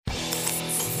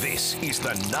This is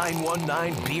the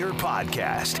 919 Beer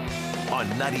Podcast on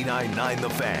 99.9 The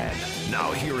Fan.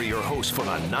 Now here are your hosts for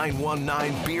the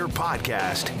 919 Beer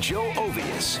Podcast, Joe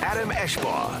Ovius, Adam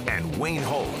Eschbaugh, and Wayne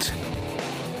Holt.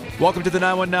 Welcome to the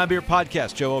 919 Beer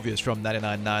Podcast. Joe Ovius from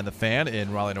 99.9 The Fan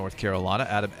in Raleigh, North Carolina.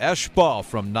 Adam Eschbaugh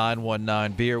from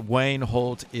 919 Beer. Wayne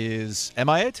Holt is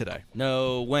MIA today.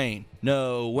 No, Wayne.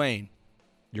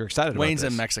 You're excited about Wayne's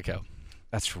this. in Mexico.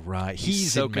 That's right.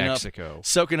 He's in Mexico.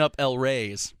 Soaking up El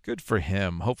Reyes. Good for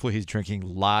him. Hopefully he's drinking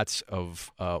lots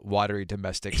of watery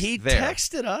domestics He there.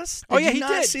 texted us. Oh, yeah, Did he you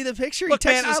did. not see the picture? Look, he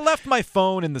texted man, us. I left my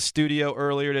phone in the studio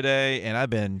earlier today, and I've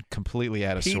been completely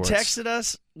out of sorts. He texted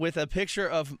us with a picture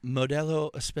of Modelo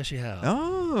Especial,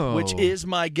 Oh. which is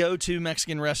my go-to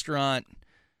Mexican restaurant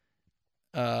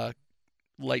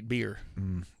light beer.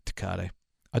 Tecate.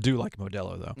 I do like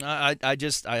Modelo, though.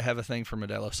 I have a thing for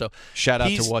Modelo. So Shout out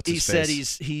to what's he his said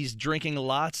face. he's drinking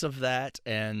lots of that,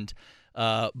 and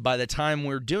by the time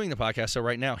we're doing the podcast, so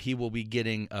right now he will be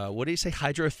getting what do you say,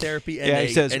 hydrotherapy and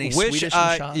he says, and a wish Swedish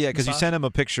because you massage? sent him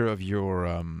a picture of your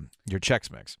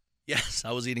Chex Mix. Yes,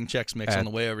 I was eating Chex Mix on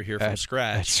the way over here from At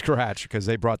Scratch. Scratch, because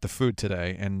they brought the food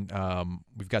today, and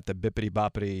we've got the Bippity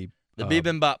Boppity. The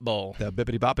Bibimbap Bowl. The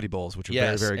Bippity Boppity Bowls, which are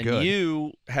Yes, very, very and good.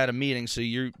 you had a meeting, so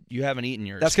you haven't eaten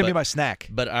yours. That's going to be my snack.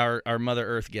 But our Mother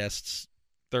Earth guests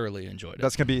thoroughly enjoyed it.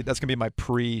 That's gonna be my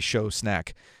pre-show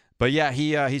snack. But yeah,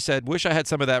 he said, wish I had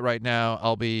some of that right now.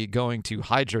 I'll be going to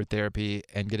hydrotherapy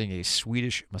and getting a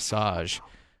Swedish massage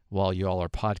while you all are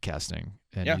podcasting.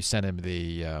 And Yeah. you sent him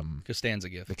the Costanza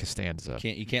gift. the Costanza.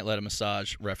 You can't let a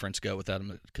massage reference go without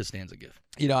a Costanza gift.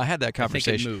 You know, I had that I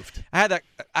conversation. think it moved.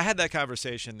 I had that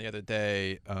conversation the other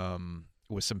day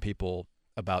with some people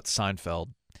about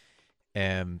Seinfeld,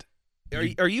 and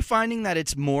Are you finding that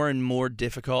it's more and more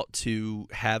difficult to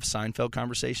have Seinfeld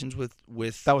conversations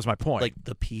with that was my point. like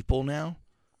the people now?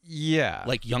 Yeah,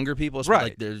 Like younger people? Right.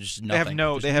 Like there's they have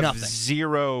nothing. they have nothing.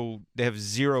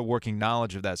 zero working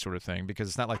knowledge of that sort of thing, because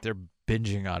it's not like they're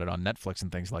binging on it on Netflix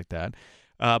and things like that.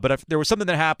 But if there was something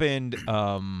that happened.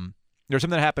 There was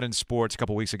something that happened in sports a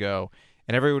couple weeks ago,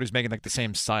 and everyone was making like the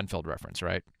same Seinfeld reference,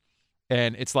 right?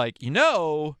 And it's like,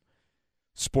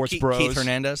 sports bros. Keith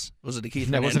Hernandez? Was it a Keith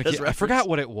No, it Hernandez wasn't a Keith. I reference? forgot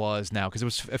what it was now, because it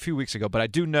was a few weeks ago. But I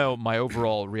do know my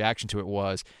overall reaction to it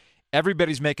was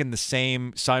everybody's making the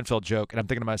same Seinfeld joke, and I'm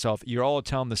thinking to myself, you're all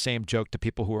telling the same joke to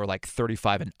people who are like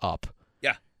 35 and up.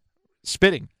 Yeah.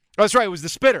 Spitting. Oh, that's right. It was the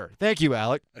spitter. Thank you,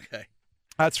 Alec. Okay.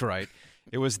 That's right.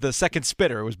 It was the second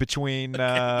spitter. It was between.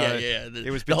 Yeah.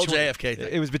 It was the whole between- JFK thing.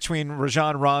 It was between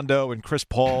Rajon Rondo and Chris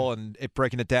Paul, and it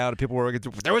breaking it down. And people were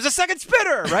there was a second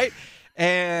spitter, right?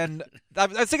 And I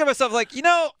was thinking to myself, like,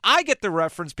 I get the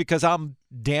reference because I'm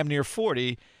damn near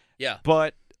 40. Yeah.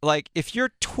 But like, if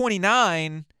you're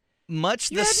 29,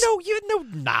 Much you the had no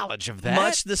knowledge of that.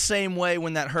 Much the same way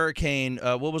when that hurricane,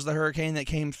 what was the hurricane that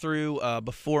came through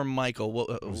before Michael?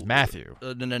 It was Matthew.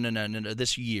 No,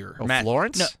 this year. Oh,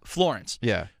 Florence? No, Florence.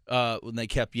 Yeah. When they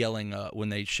kept yelling, when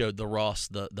they showed the Ross,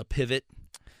 the pivot,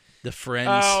 the Friends.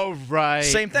 Oh, right.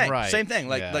 Same thing. Right. Same thing.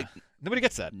 Like, Yeah. like Nobody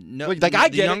gets that. no, like I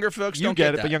the get younger it. folks You don't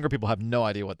get it, that. but younger people have no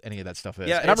idea what any of that stuff is.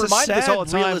 Yeah, and I'm it's reminded a this sad all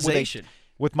the time realization.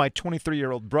 with my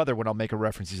 23-year-old brother when I'll make a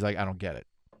reference. He's like, I don't get it.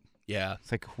 Yeah.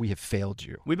 It's like, we have failed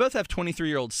you. We both have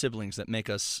 23-year-old siblings that make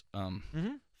us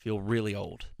feel really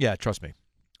old. Yeah, trust me.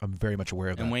 I'm very much aware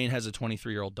of that. And Wayne has a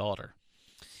 23-year-old daughter.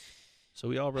 So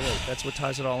we all relate. That's what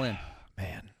ties it all in.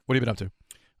 Man, what have you been up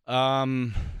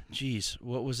to? Geez,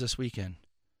 what was this weekend?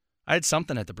 I had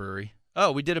something at the brewery.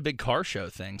 Oh, we did a big car show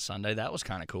thing Sunday. That was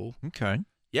kind of cool. Okay.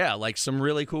 Yeah, like some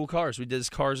really cool cars. We did this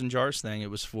Cars and Jars thing. It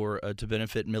was for to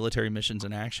benefit Military Missions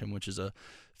in Action, which is a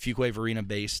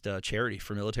Fuquay-Varina-based charity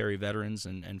for military veterans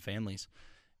and families.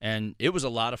 And it was a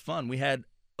lot of fun. We had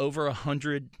over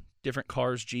 100 different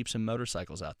cars, Jeeps, and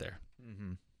motorcycles out there.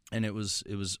 Mm-hmm. And it was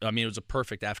a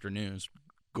perfect afternoon. It was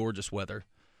gorgeous weather.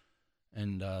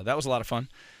 And that was a lot of fun.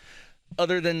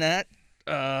 Other than that,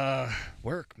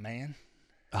 work, man.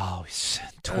 Oh,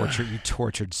 you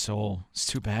tortured soul. It's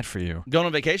too bad for you. Going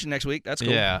on vacation next week. That's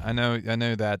cool. Yeah, I know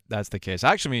that's the case.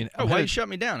 I actually mean, Why you shut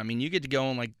me down? I mean, you get to go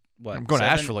on like what? I'm going to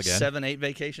Asheville again. 7-8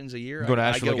 vacations a year. I'm going to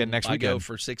Asheville again next I go weekend.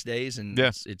 for 6 days and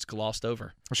Yeah. it's glossed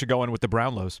over. I should go in with the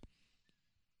Brownlows.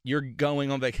 You're going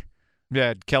on vacation.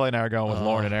 Yeah, Kelly and I are going with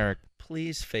Lauren and Eric.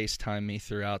 Please FaceTime me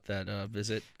throughout that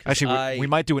visit. Actually, we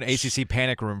might do an ACC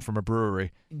panic room from a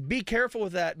brewery. Be careful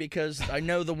with that because I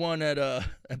know the one at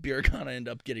Beercana end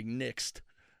up getting nixed.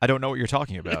 I don't know what you're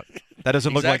talking about. That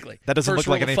doesn't Exactly. look like that doesn't First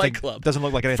look like rule of anything. Fight Club. Doesn't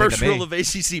look like anything First to me. rule of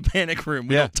ACC Panic Room.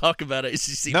 We Yeah. don't talk about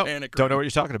ACC Nope, Panic Room. don't know what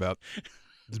you're talking about.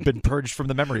 It's been purged from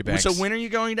the memory banks. So when are you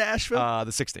going to Asheville?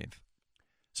 The 16th.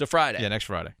 So Friday. Yeah, next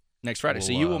Friday. Next Friday.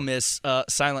 So you will miss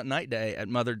Silent Night Day at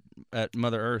Mother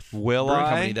Earth. Will Brewing I?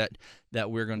 Company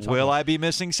that we're going to talk Will about. I be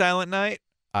missing Silent Night?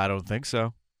 I don't think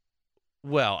so.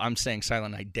 Well, I'm saying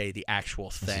Silent Night Day, the actual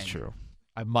thing. This is true.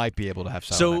 I might be able to have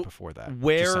Silent Night before that.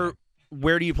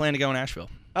 Where do you plan to go in Asheville?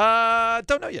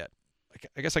 Don't know yet.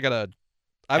 I guess I gotta.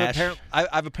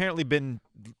 I've apparently been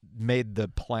made the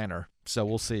planner, so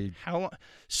we'll see. How long?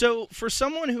 So for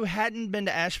someone who hadn't been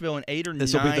to Asheville in 8 or 9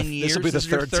 years, this will be the this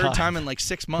is your third time in like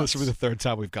 6 months. This will be the third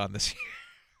time we've gone this year.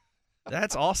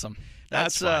 That's awesome.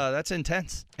 That's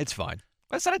intense. It's fine.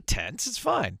 That's not intense. It's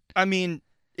fine. I mean,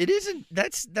 it isn't.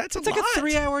 That's It's a like lot. a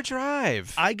 3-hour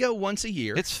drive. I go once a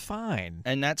year. It's fine.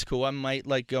 And that's cool. I might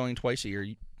like going twice a year.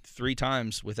 3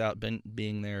 times without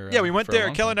being there. Yeah, we went for a there.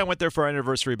 long Kelly time. and I went there for our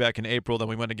anniversary back in April. Then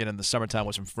we went again in the summertime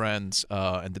with some friends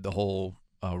and did the whole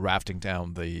rafting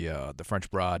down the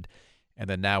French Broad. And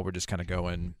then now we're just kind of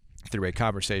going through a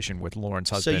conversation with Lauren's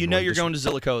husband. So you're going to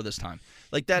Zillicoa this time.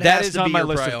 Like that That has is to on be my your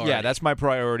list. priority. That's my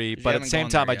priority. 'Cause But you at the haven't same gone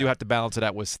time, there I do yet. have to balance it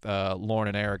out with Lauren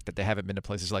and Eric that they haven't been to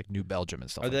places like New Belgium and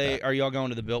stuff like that. Are y'all going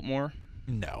to the Biltmore?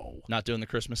 No. Not doing the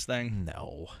Christmas thing?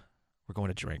 No. We're going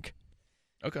to drink.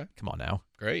 Okay. Come on now.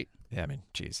 Great. Yeah, I mean,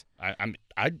 geez.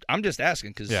 I'm just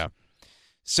asking because Yeah.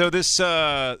 So this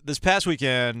past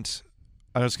weekend,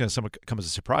 I know it's going to come as a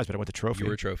surprise, but I went to Trophy. you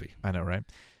were a trophy. I know, right?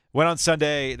 Went on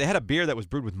Sunday. They had a beer that was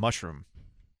brewed with mushroom.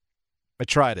 I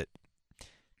tried it.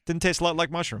 Didn't taste a lot like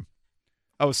mushroom.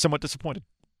 I was somewhat disappointed.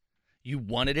 You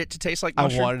wanted it to taste like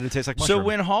mushroom? I wanted it to taste like mushroom. So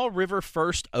when Hall River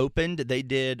first opened, they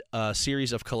did a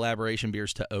series of collaboration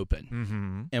beers to open.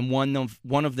 Mm-hmm. And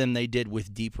one of them they did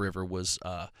with Deep River was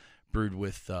brewed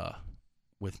with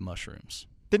mushrooms.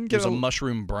 Didn't It get was a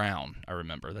mushroom brown, I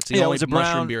remember. That's the Yeah, it only was a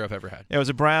mushroom brown- beer I've ever had. It was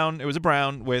a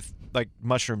brown with like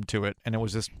mushroom to it, and it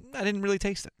was just I didn't really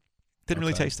taste it. Didn't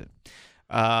really Okay. taste it.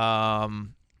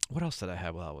 What else did I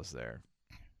have while I was there?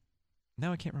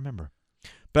 Now I can't remember,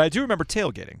 but I do remember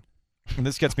tailgating, and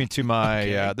this gets me to my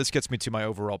Okay.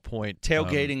 overall point.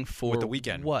 Tailgating for with the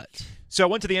weekend. what? So I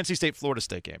went to the NC State Florida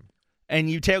State game. And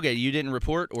you tailgated. You didn't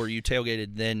report, or you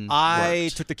tailgated then I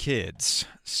worked? took the kids.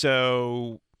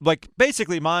 So like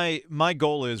basically my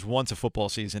goal is once a football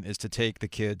season is to take the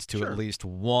kids to Sure. at least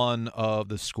one of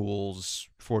the schools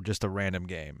for just a random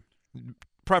game.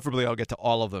 Preferably I'll get to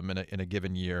all of them in a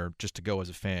given year just to go as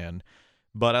a fan.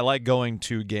 But I like going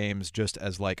to games just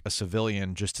as like a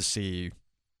civilian just to see,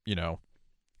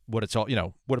 what it's all,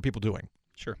 what are people doing?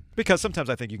 Sure. Because sometimes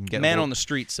I think you can get Man a little, on the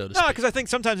street, so to No, speak. because I think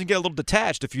sometimes you can get a little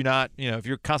detached if you're not, if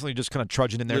you're constantly just kind of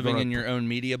trudging in there. Living going in your own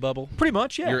media bubble. Pretty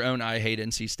much, yeah. Your own I hate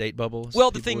NC State bubble. as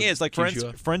Well, the people thing would is, like for accuse you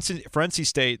of. NC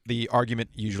State, the argument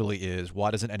usually is,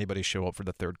 why doesn't anybody show up for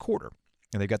the third quarter?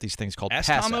 And they've got these things called Ask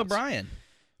pass Tom outs. O'Brien.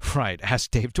 Right.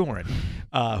 Ask Dave Doran,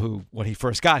 who, when he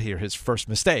first got here, his first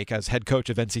mistake as head coach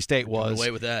of NC State Get was away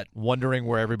with that. wondering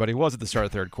where everybody was at the start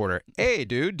of the third quarter. Hey,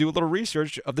 dude, do a little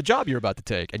research of the job you're about to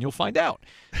take, and you'll find out.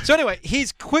 So anyway,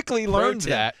 he's quickly learned Pro tip,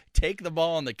 that. Take the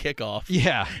ball on the kickoff.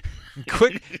 Yeah.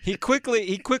 He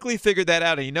quickly figured that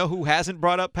out. And you know who hasn't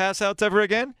brought up pass outs ever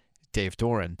again? Dave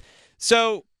Doran.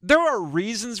 So there are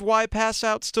reasons why pass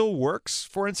out still works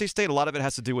for NC State. A lot of it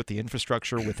has to do with the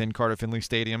infrastructure within Carter Finley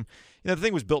Stadium. The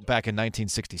thing was built back in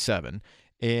 1967,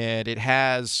 and it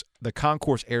has the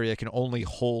concourse area can only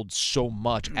hold so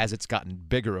much as it's gotten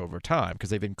bigger over time because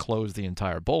they've enclosed the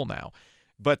entire bowl now.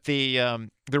 But the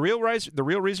real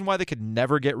reason why they could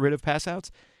never get rid of pass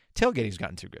outs, tailgating's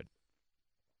gotten too good.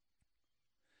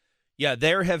 Yeah,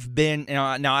 there have been.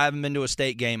 Now I haven't been to a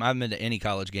state game. I haven't been to any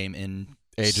college game in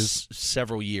Ages.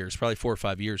 several years, probably 4 or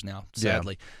 5 years now,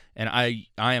 sadly. And I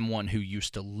am one who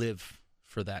used to live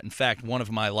for that. In fact, one of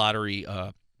my lottery,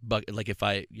 like if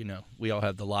I, we all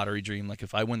have the lottery dream. Like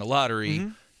if I win the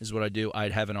lottery, is what I do.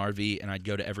 I'd have an RV and I'd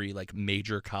go to every like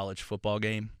major college football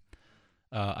game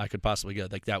I could possibly go.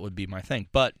 Like that would be my thing.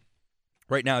 But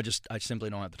right now, I simply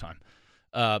don't have the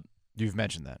time. You've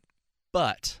mentioned that.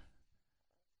 But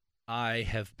I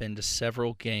have been to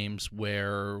several games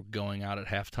where going out at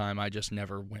halftime, I just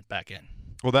never went back in.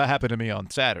 Well, that happened to me on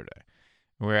Saturday,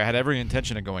 where I had every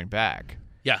intention of going back.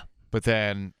 Yeah. But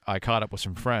then I caught up with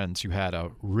some friends who had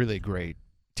a really great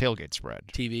tailgate spread.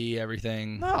 TV,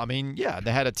 everything. No, I mean, yeah,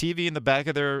 they had a TV in the back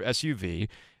of their SUV.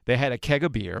 They had a keg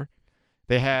of beer.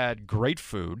 They had great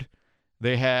food.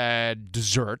 They had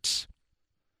desserts.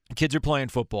 Kids are playing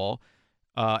football.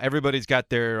 Everybody's got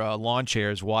their lawn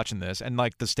chairs watching this, and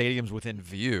like the stadium's within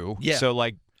view. Yeah. So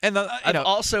like, and I've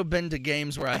also been to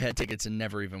games where I had tickets and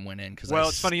never even went in because. Well,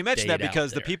 it's funny you mentioned that stayed out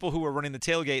because the there. people who were running the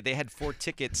tailgate, they had 4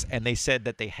 tickets, and they said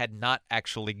that they had not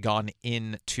actually gone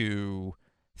into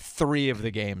 3 of the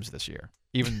games this year,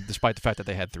 even despite the fact that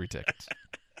they had 3 tickets.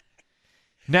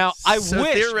 Now, I So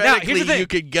wish. theoretically, now, here's the thing. you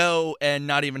could go and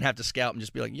not even have to scout and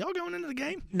just be like, y'all going into the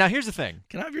game? Now, here's the thing.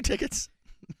 Can I have your tickets?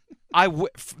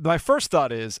 My first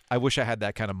thought is I wish I had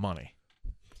that kind of money,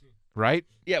 right?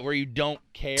 Yeah, where you don't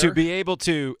care. To be able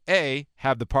to, A,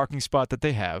 have the parking spot that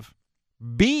they have,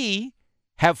 B,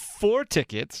 have 4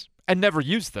 tickets and never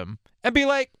use them, and be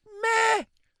like, meh,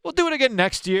 we'll do it again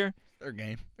next year. Their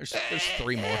game. There's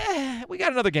 3 more. We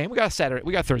got another game. We got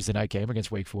a Thursday night game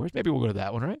against Wake Forest. Maybe we'll go to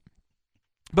that one, right?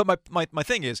 But my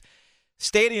thing is,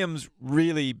 stadiums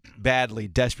really badly,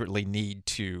 desperately need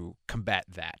to combat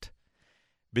that.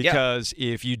 Because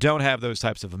if you don't have those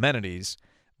types of amenities,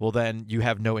 well, then you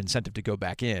have no incentive to go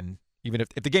back in. Even if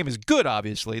the game is good,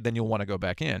 obviously, then you'll want to go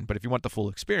back in. But if you want the full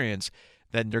experience,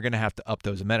 then you're going to have to up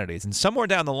those amenities. And somewhere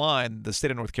down the line, the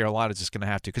state of North Carolina is just going to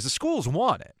have to, because the schools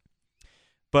want it.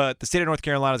 But the state of North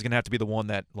Carolina is going to have to be the one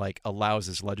that allows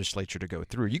this legislature to go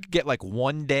through. You could get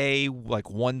one day,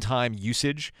 one-time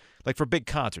usage, for big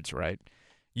concerts, right?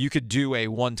 You could do a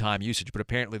one-time usage, but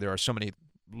apparently there are so many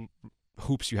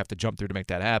hoops you have to jump through to make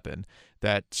that happen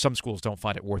that some schools don't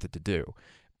find it worth it to do.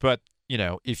 But,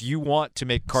 if you want to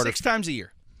make Carter 6 times a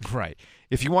year. Right.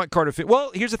 If you want Carter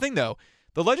well, here's the thing though.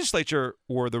 The legislature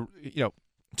or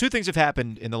two things have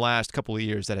happened in the last couple of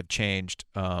years that have changed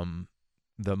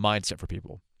the mindset for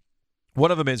people.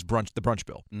 One of them is the brunch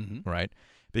bill, right?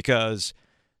 Because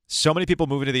so many people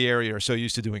moving to the area are so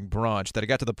used to doing brunch that it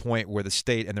got to the point where the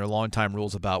state and their longtime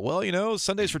rules about,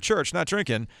 Sundays for church, not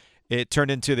drinking, it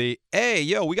turned into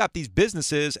we got these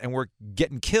businesses and we're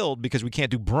getting killed because we can't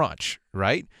do brunch,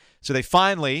 right? So they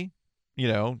finally,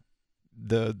 the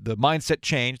mindset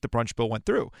changed, the brunch bill went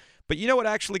through. But you know what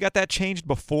actually got that changed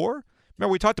before?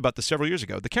 Remember we talked about this several years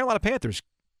ago. The Carolina Panthers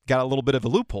got a little bit of a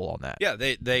loophole on that. Yeah,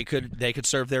 they could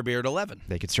serve their beer at 11.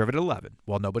 They could serve it at 11.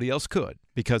 Well, nobody else could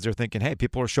because they're thinking, hey,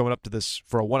 people are showing up to this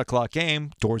for a 1 o'clock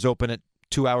game. Doors open at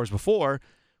 2 hours before.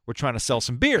 We're trying to sell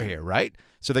some beer here, right?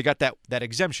 So they got that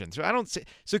exemption.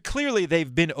 So clearly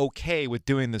they've been okay with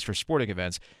doing this for sporting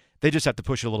events. They just have to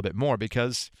push it a little bit more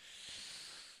because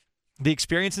the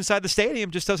experience inside the stadium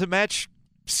just doesn't match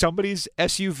somebody's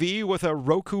SUV with a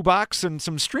Roku box and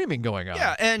some streaming going on.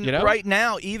 Yeah, and right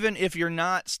now, even if you're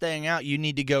not staying out, you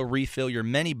need to go refill your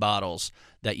mini bottles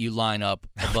that you line up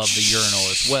above the urinal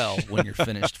as well when you're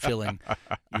finished filling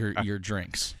your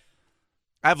drinks.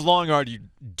 I've long argued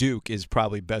Duke is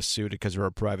probably best suited because they're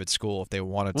a private school if they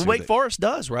wanted to. Well, Wake Forest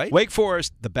does, right? Wake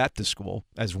Forest, the Baptist school,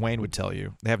 as Wayne would tell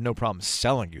you, they have no problem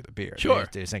selling you the beer. Sure.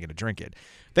 They just ain't going to drink it.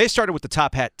 They started with the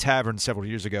Top Hat Tavern several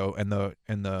years ago, and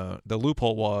the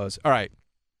loophole was, all right,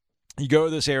 you go to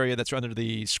this area that's under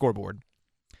the scoreboard.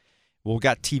 Well, we've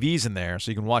got TVs in there so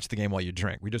you can watch the game while you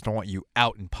drink. We just don't want you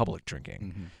out in public drinking.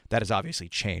 Mm-hmm. That has obviously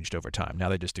changed over time. Now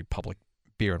they just do public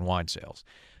beer and wine sales.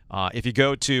 If you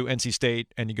go to NC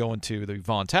State and you go into the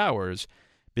Vaughn Towers,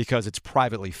 because it's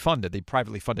privately funded, the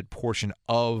privately funded portion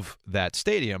of that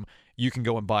stadium, you can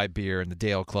go and buy beer in the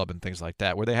Dale Club and things like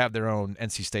that, where they have their own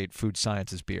NC State Food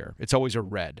Sciences beer. It's always a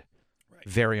red,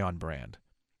 very on brand.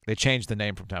 They changed the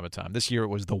name from time to time. This year it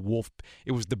was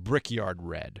the Brickyard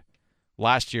Red.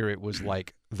 Last year it was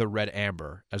the Red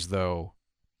Amber, as though,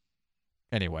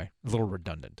 anyway, a little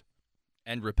redundant.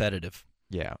 And repetitive.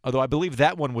 Yeah, although I believe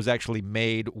that one was actually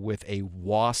made with a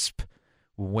wasp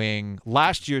wing.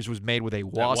 Last year's was made with a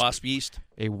wasp yeast.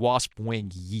 A wasp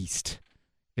wing yeast,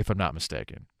 if I'm not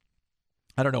mistaken.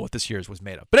 I don't know what this year's was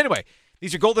made of. But anyway,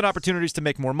 these are golden opportunities to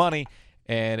make more money.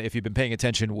 And if you've been paying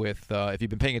attention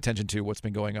to what's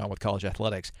been going on with college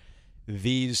athletics,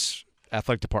 these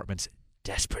athletic departments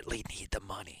desperately need the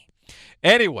money.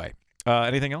 Anyway,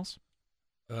 anything else?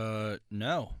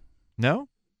 No. No?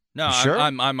 No, sure?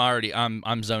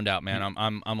 I'm zoned out, man.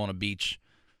 I'm on a beach.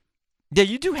 Yeah,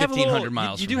 you do have 1,500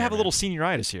 miles. You do have a little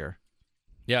senioritis here.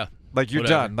 Yeah. You're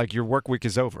done. Your work week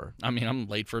is over. I mean, I'm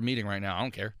late for a meeting right now. I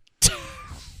don't care.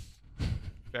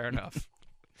 Fair enough.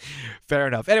 Fair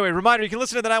enough. Anyway, reminder, you can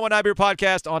listen to the 919 Beer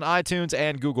Podcast on iTunes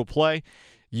and Google Play.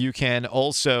 You can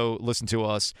also listen to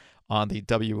us on the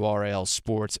WRAL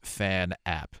Sports Fan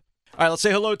app. All right, let's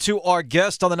say hello to our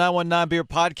guest on the 919 Beer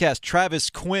Podcast, Travis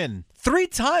Quinn.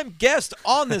 3-time guest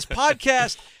on this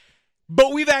podcast,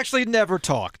 but we've actually never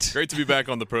talked. Great to be back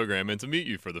on the program and to meet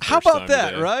you for the first time. How about time that,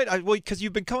 today. right? Well, because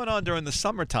you've been coming on during the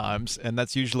summer times, and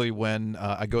that's usually when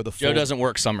I go the full. Joe doesn't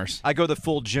work summers. I go the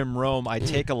full Jim Rome. I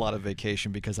take a lot of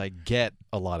vacation because I get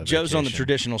a lot of Joe's on the vacation.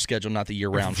 traditional schedule, not the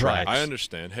year-round Right. track. I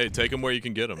understand. Hey, take them where you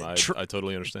can get them. I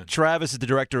totally understand. Travis is the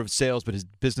director of sales, but his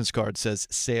business card says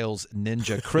Sales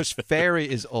Ninja. Chris Ferry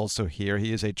is also here.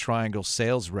 He is a Triangle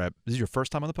sales rep. This is your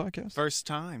first time on the podcast? First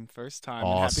time. Awesome.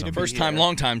 Happy to be First time, here.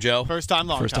 long time, Joe. First time,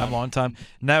 long First time, long time.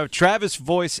 Now, Travis'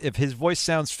 voice, if his voice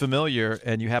sounds familiar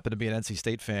and you happen to be an NC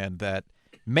State fan that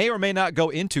may or may not go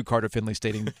into Carter Finley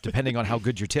Stadium, depending on how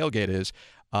good your tailgate is,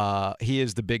 he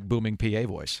is the big booming PA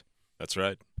voice. That's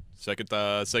right.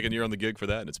 Second year on the gig for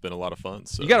that, and it's been a lot of fun.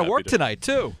 So You got to happy work tonight,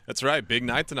 too. That's right. Big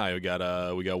night tonight. We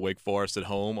got Wake Forest at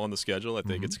home on the schedule. I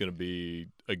think it's going to be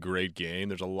a great game.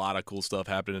 There's a lot of cool stuff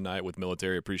happening tonight with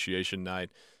Military Appreciation Night.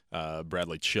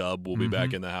 Bradley Chubb will be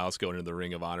back in the house going into the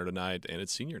Ring of Honor tonight, and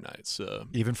it's senior night. So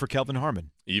Even for Kelvin Harmon,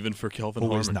 even for Kelvin who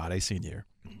Harmon, is not a senior.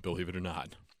 believe it or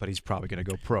not. But he's probably going to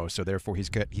go pro, so therefore he's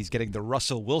getting the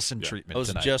Russell Wilson treatment I was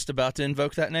tonight. just about to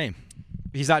invoke that name.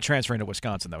 He's not transferring to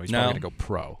Wisconsin, though. He's probably going to go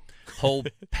pro. Whole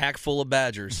pack full of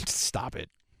Badgers. Stop it.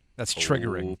 That's Whole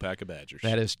triggering. pack of Badgers.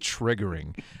 That is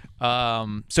triggering.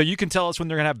 So you can tell us when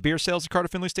they're going to have beer sales at Carter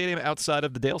Finley Stadium outside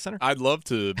of the Dale Center? I'd love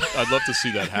to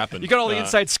see that happen. You got all the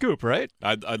inside scoop, right?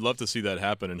 I'd love to see that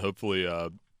happen, and hopefully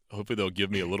they'll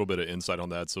give me a little bit of insight on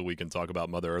that so we can talk about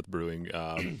Mother Earth Brewing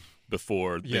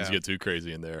before things get too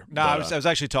crazy in there. No, I was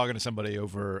actually talking to somebody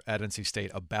over at NC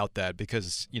State about that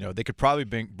because, they could probably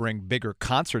bring bigger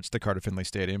concerts to Carter Finley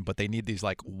Stadium, but they need these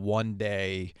like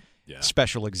one-day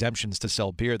special exemptions to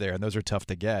sell beer there, and those are tough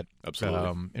to get.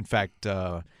 Absolutely. In fact,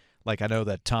 I know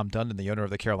that Tom Dundon, the owner of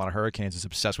the Carolina Hurricanes, is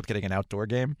obsessed with getting an outdoor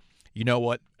game. You know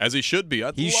what? As he should be.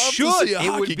 I'd He love should. to see a It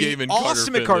would hockey be game in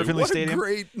awesome at Carter Finley what Stadium. a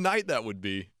great night that would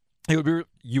be. It would be.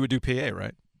 You would do PA,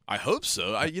 right? I hope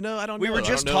so. I don't know. We were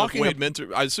just I don't know if talking Wade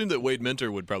Minter. I assume that Wade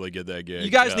Minter would probably get that gig. You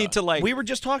guys need to We were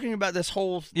just talking about this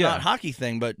whole not hockey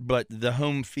thing, but the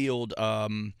home field.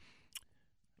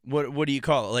 What do you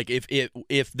call it? Like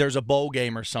if there's a bowl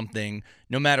game or something,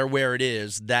 no matter where it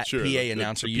is, that Sure, PA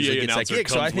announcer the usually PA gets that announcer gig.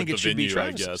 So comes I think with it the should be venue,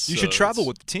 I Travis. guess. You So should travel it's-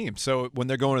 with the team. So when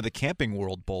they're going to the Camping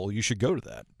World Bowl, you should go to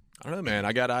that. I don't know, man.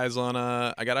 I got eyes on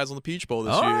the Peach Bowl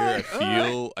this All year.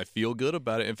 right, I feel good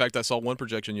about it. In fact, I saw one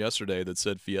projection yesterday that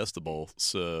said Fiesta Bowl.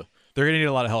 So They're going to need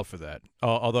a lot of help for that.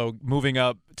 Although moving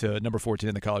up to number 14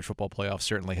 in the college football playoff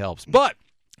certainly helps. But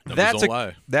Numbers don't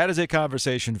lie. that is a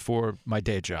conversation for my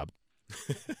day job.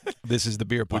 This is the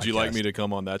beer podcast. would you like me to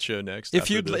come on that show next? If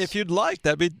after you'd this? if you'd like,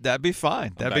 that'd be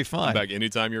fine. That'd be I'm fine. back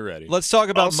anytime you're ready. Let's talk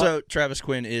about Also, Travis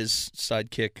Quinn is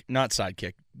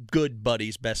good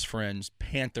buddies, best friends,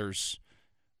 Panthers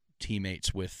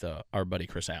teammates with our buddy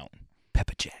Chris Allen.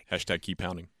 Peppa Jack. Hashtag keep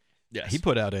pounding. Yes. He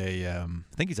put out a. I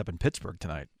think he's up in Pittsburgh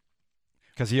tonight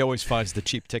because he always finds the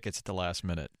cheap tickets at the last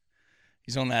minute.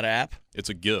 He's on that app. It's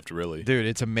a gift, really. Dude,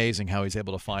 it's amazing how he's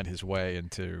able to find his way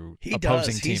into He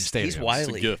opposing does. team He's stadiums. It's a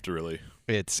wily. gift, really.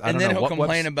 It's I And don't then know he'll what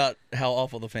complain webs- about how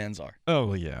awful the fans are.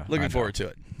 Oh yeah, I Looking know. forward to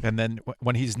it. And then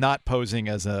when he's not posing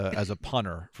as a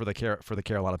punter for the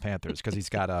Carolina Panthers because he's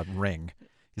got a ring,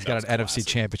 he's got an NFC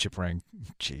Championship ring.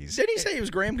 Jeez. Did he say he was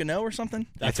Graham Gano or something?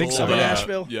 I think so. Over Yeah.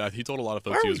 Nashville? Yeah, he told a lot of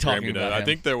folks Why are he we was Graham talking Gano. about I him?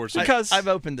 think there were some. Because I've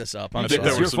opened this up. I'm I think sorry.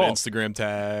 there were your some fault. Instagram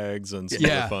tags and some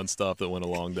Yeah. other fun stuff that went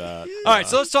along that. All right,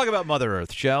 so let's talk about Mother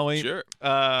Earth, shall we? Sure.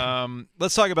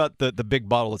 Let's talk about the big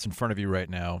bottle that's in front of you right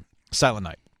now, Silent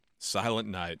Night. Silent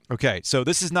Night. Okay, so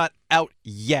this is not out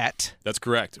yet, That's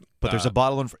correct. but there's a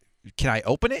bottle in front. Can I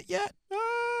open it yet?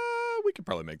 We could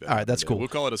probably make that. All right, happen, that's yeah. cool. We'll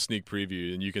call it a sneak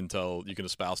preview, and you can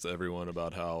espouse to everyone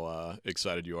about how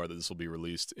excited you are that this will be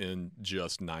released in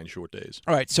just 9 short days.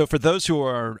 All right, so for those who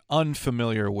are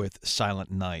unfamiliar with Silent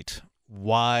Night,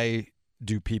 why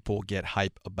do people get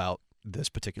hype about this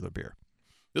particular beer?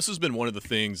 This has been one of the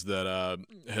things that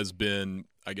has been,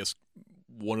 I guess,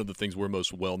 one of the things we're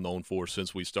most well known for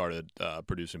since we started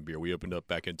producing beer. We opened up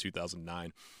back in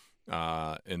 2009,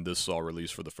 and this saw release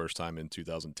for the first time in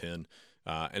 2010.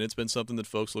 And it's been something that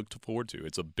folks look forward to.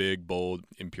 It's a big, bold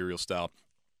imperial stout.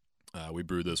 We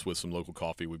brew this with some local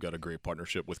coffee. We've got a great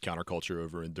partnership with Counterculture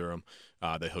over in Durham.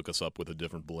 They hook us up with a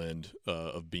different blend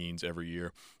of beans every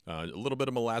year. A little bit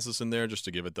of molasses in there just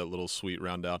to give it that little sweet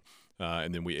round out.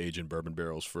 And then we age in bourbon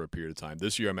barrels for a period of time.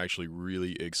 This year I'm actually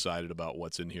really excited about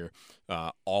what's in here.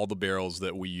 All the barrels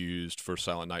that we used for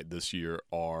Silent Night this year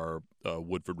are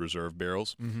Woodford Reserve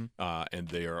barrels, and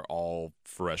they are all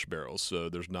fresh barrels. So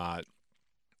there's not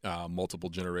multiple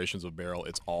generations of barrel.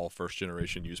 It's all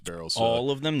first-generation use barrels. So All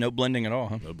of them? No blending at all,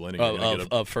 huh? no blending. You're gonna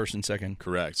get Of first and second.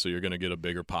 correct. So you're going to get a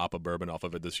bigger pop of bourbon off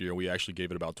of it this year. We actually gave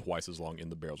it about twice as long in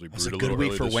the barrels. We It's brewed a a good little week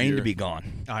early for this Wayne year. to be gone.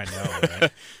 I know,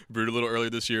 right? Brewed a little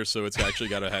earlier this year, so it's actually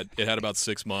it had about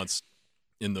 6 months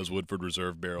in those Woodford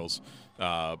Reserve barrels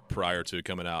prior to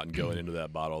coming out and going into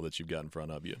that bottle that you've got in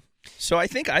front of you. So I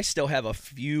think I still have a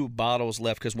few bottles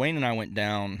left because Wayne and I went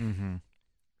down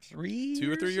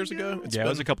 2 or 3 years ago. It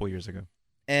was a couple years ago.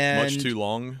 And much too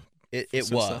long. It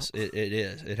was. It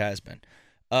is. It has been.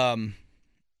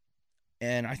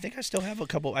 And I think I still have a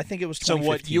couple. I think it was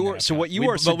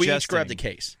 2015. But we each grabbed the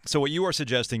case. So what you are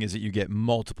suggesting is that you get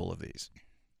multiple of these.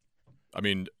 I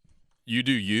mean, you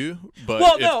do you,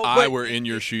 but I were in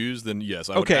your shoes, then yes,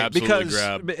 I would absolutely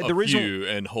grab a few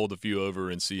and hold a few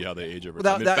over and see how they age over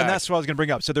time. And that's what I was going to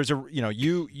bring up. So there's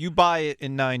you buy it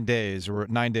in 9 days or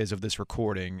 9 days of this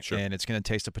recording, and it's going to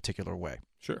taste a particular way.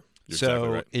 Sure. You're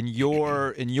so exactly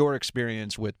right. in your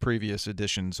experience with previous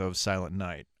editions of Silent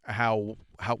Night,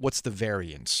 what's the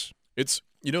variance? It's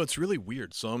really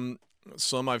weird. Some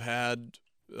I've had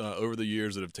over the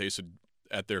years that have tasted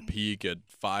at their peak at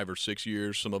 5 or 6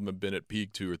 years. Some of them have been at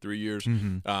peak 2 or 3 years.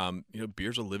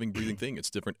 Beer's a living, breathing thing. It's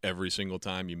different every single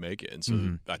time you make it, and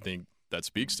so I think that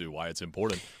speaks to why it's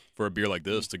important for a beer like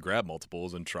this to grab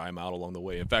multiples and try them out along the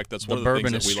way. In fact, that's one of the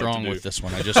things that we like to do. The bourbon is strong with this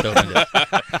one. I just opened it.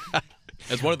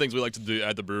 That's one of the things we like to do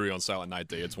at the brewery on Silent Night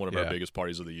Day. It's one of our biggest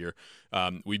parties of the year.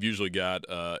 We've usually got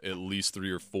at least 3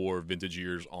 or 4 vintage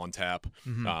years on tap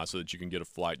so that you can get a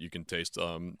flight. You can taste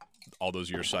all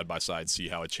those years side by side, see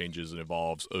how it changes and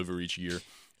evolves over each year.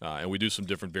 And we do some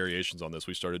different variations on this.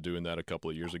 We started doing that a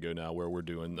couple of years ago now, where we're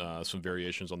doing some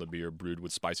variations on the beer brewed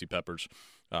with spicy peppers.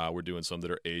 We're doing some that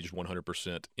are aged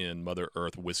 100% in Mother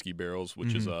Earth whiskey barrels,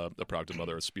 which is a product of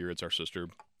Mother Earth Spirits, our sister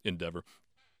endeavor.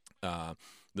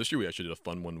 This year we actually did a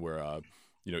fun one where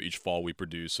each fall we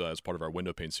produce, as part of our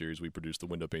Window Pane series, we produce the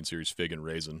Window Pane series Fig and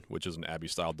Raisin, which is an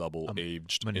Abbey-style double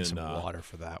aged in some water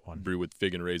for that one. Brewed with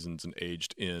fig and raisins and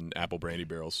aged in apple brandy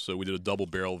barrels. So we did a double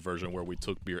barrel version where we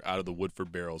took beer out of the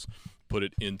Woodford barrels, put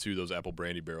it into those apple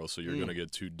brandy barrels. So you're going to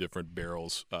get 2 different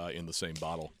barrels in the same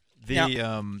bottle. What's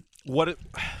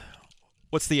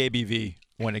the ABV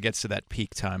when it gets to that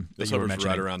peak time? This hovers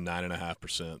right around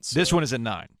 9.5%. So. This one is at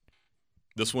 9.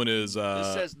 This one is.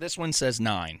 This one says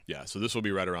 9. Yeah, so this will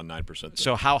be right around 9%.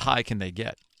 So how high can they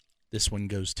get? This one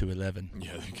goes to 11.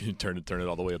 Yeah, you can turn it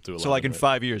all the way up to 11. So like in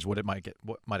 5 years, what might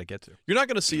it get to? You're not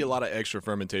going to see a lot of extra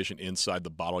fermentation inside the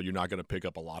bottle. You're not going to pick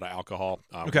up a lot of alcohol.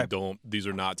 Okay. These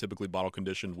are not typically bottle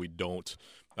conditioned. We don't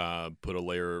put a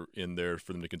layer in there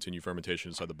for them to continue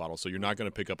fermentation inside the bottle. So you're not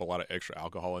going to pick up a lot of extra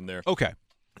alcohol in there. Okay.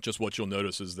 Just what you'll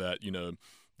notice is that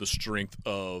the strength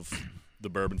of the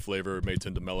bourbon flavor may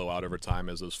tend to mellow out over time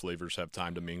as those flavors have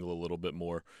time to mingle a little bit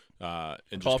more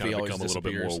and just kind of become a little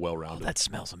bit more well-rounded. Oh, that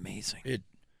smells amazing. It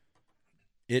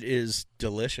is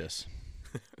delicious.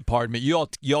 Pardon me. You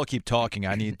all keep talking.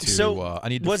 I need to flex. I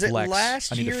need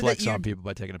to flex on people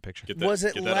by taking a picture. Get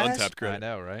that untapped credit. I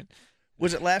know, right?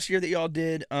 Was it last year that y'all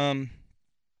did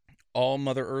all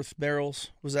Mother Earth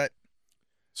barrels? Was that?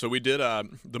 So we did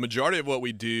the majority of what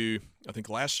we do, I think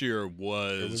last year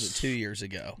was... Or was it 2 years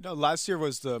ago? No, last year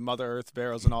was the Mother Earth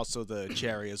barrels and also the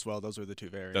cherry as well. Those were the 2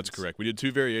 variants. That's correct. We did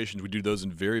 2 variations. We do those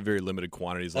in very, very limited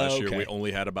quantities. Last year we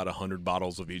only had about 100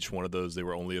 bottles of each one of those. They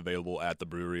were only available at the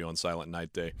brewery on Silent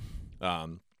Night Day.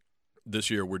 This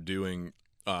year we're doing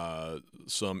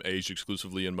some aged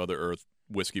exclusively in Mother Earth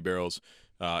whiskey barrels,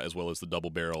 as well as the double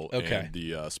barrel and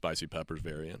the spicy peppers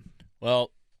variant.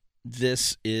 Well,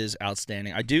 this is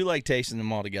outstanding. I do like tasting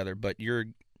them all together, but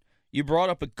you brought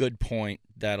up a good point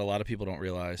that a lot of people don't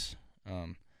realize,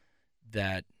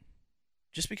 that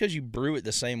just because you brew it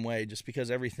the same way, just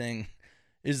because everything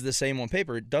is the same on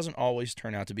paper, it doesn't always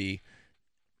turn out to be,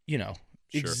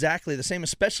 exactly the same,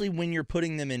 especially when you're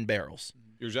putting them in barrels.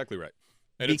 You're exactly right.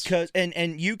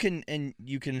 And you can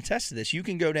attest to this. You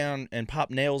can go down and pop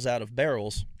nails out of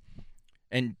barrels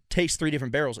and taste 3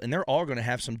 different barrels, and they're all going to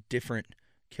have some different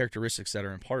characteristics that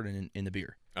are imparted in the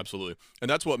beer. Absolutely.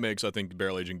 And that's what makes, I think,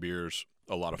 barrel aging beers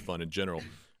a lot of fun in general.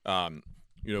 One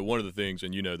of the things,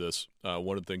 and this,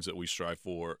 one of the things that we strive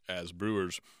for as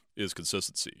brewers is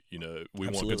consistency. We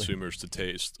want consumers to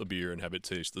taste a beer and have it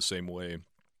taste the same way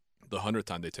the 100th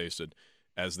time they taste it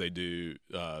as they do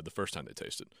the first time they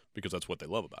taste it, because that's what they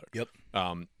love about it.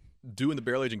 Yep. Doing the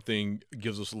barrel aging thing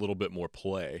gives us a little bit more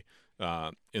play.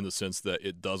 In the sense that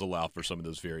it does allow for some of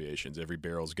those variations. Every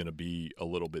barrel is going to be a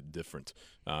little bit different.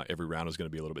 Every round is going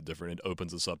to be a little bit different. It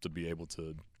opens us up to be able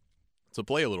to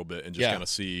play a little bit and just kind of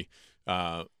see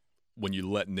when you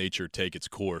let nature take its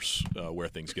course where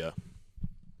things go.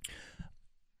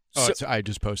 I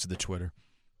just posted the Twitter.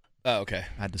 Oh, okay.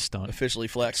 I had to stunt. Officially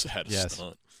flex. Stunt.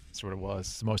 That's what it was.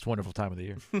 It's the most wonderful time of the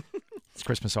year. It's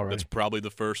Christmas already. That's probably the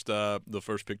first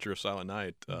picture of Silent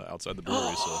Night outside the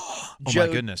brewery. So. My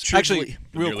goodness! Actually,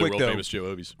 real quick though, famous Joe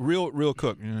Ovies. Real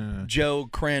quick. Joe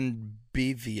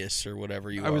Bevius or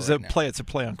whatever you are. It's a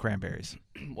play on cranberries.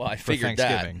 Well, I for figured that.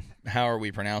 Thanksgiving. How are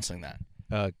we pronouncing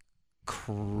that?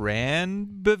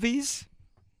 Cranbevies?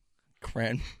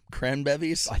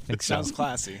 Cranbevies? I think so. Sounds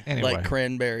classy. Anyway. Like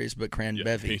cranberries, but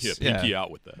cranbevies. Pinky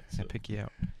out with that. Yeah, pinky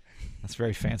out. That's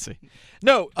very fancy.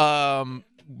 No,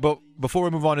 but before we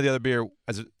move on to the other beer,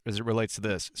 as it relates to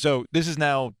this, so this is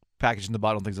now packaged in the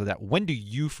bottle and things like that. When do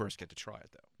you first get to try it,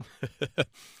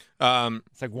 though?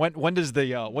 It's like when does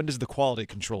the quality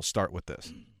control start with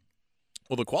this?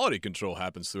 Well, the quality control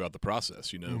happens throughout the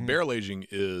process. Barrel aging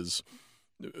is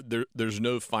there's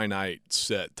no finite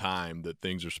set time that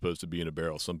things are supposed to be in a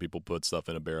barrel. Some people put stuff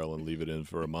in a barrel and leave it in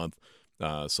for a month.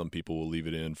 Some people will leave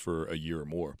it in for a year or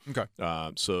more. Okay.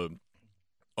 So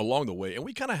along the way, and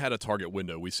we kind of had a target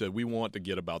window. We said we want to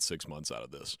get about 6 months out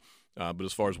of this. But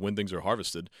as far as when things are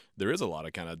harvested, there is a lot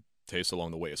of kind of taste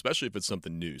along the way, especially if it's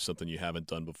something new, something you haven't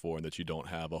done before and that you don't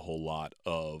have a whole lot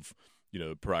of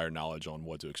prior knowledge on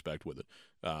what to expect with it.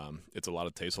 It's a lot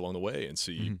of taste along the way and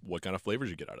see what kind of flavors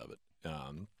you get out of it.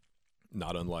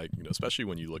 Not unlike, especially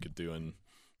when you look at doing,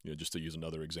 just to use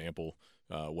another example,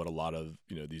 what a lot of,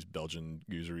 these Belgian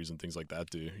gooseries and things like that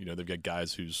do. They've got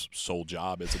guys whose sole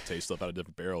job is to taste stuff out of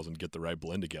different barrels and get the right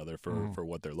blend together for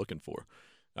what they're looking for.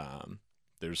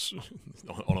 There's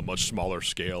on a much smaller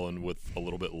scale and with a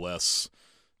little bit less,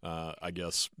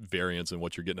 variance in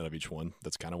what you're getting out of each one.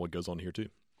 That's kind of what goes on here too.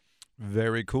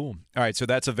 Very cool. All right, so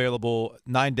that's available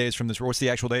 9 days from this. What's the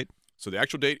actual date? So the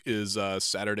actual date is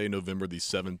Saturday, November the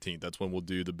 17th. That's when we'll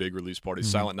do the big release party.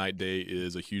 Silent Night Day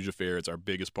is a huge affair. It's our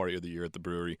biggest party of the year at the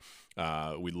brewery.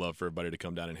 We'd love for everybody to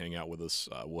come down and hang out with us.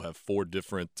 We'll have 4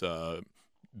 different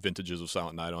vintages of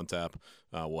Silent Night on tap.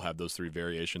 We'll have those 3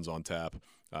 variations on tap.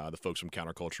 The folks from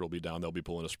Counterculture will be down. They'll be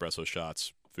pulling espresso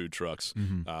shots, food trucks.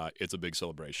 It's a big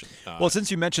celebration. Well,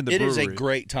 since you mentioned the brewery. It is a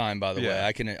great time, by the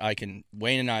way. I can.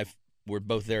 Wayne and I were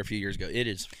both there a few years ago. It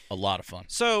is a lot of fun.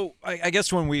 So I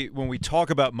guess when we talk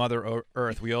about Mother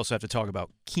Earth, we also have to talk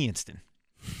about Kingston.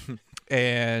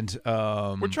 And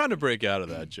we're trying to break out of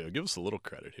that, Joe. Give us a little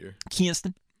credit here.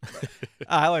 Kingston.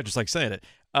 I just like saying it.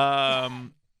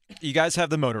 You guys have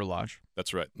the Motor Lodge.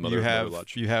 That's right. Motor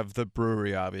Lodge. You have the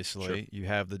brewery, obviously. Sure. You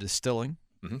have the distilling.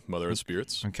 Mother Earth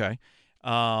Spirits. Okay.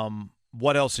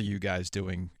 What else are you guys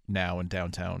doing now in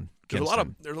downtown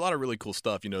Kingston? There's a lot of really cool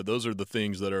stuff. Those are the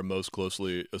things that are most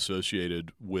closely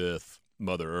associated with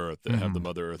Mother Earth that have the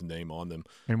Mother Earth name on them.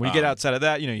 And when you get outside of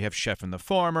that, you have Chef and the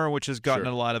Farmer, which has gotten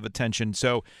a lot of attention.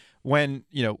 So when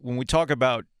we talk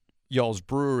about y'all's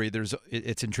brewery,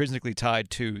 it's intrinsically tied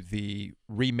to the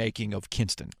remaking of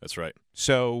Kingston. That's right.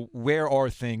 So where are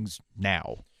things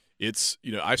now? It's,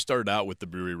 I started out with the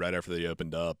brewery right after they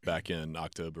opened up back in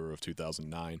October of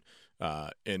 2009.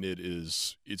 And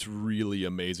it's really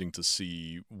amazing to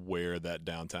see where that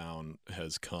downtown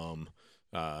has come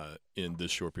in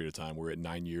this short period of time. We're at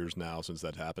 9 years now since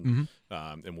that happened.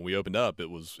 And when we opened up, it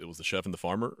was the Chef and the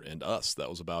Farmer and us. That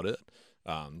was about it.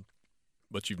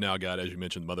 But you've now got, as you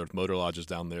mentioned, Mother Earth Motor Lodge is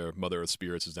down there. Mother Earth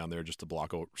Spirits is down there just a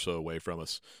block or so away from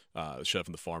us. Chef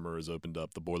and the Farmer has opened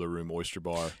up the Boiler Room Oyster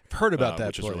Bar. I've heard about that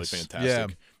which place. Is really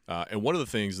fantastic. Yeah. And one of the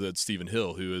things that Stephen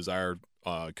Hill, who is our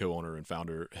co-owner and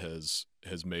founder, has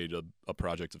made a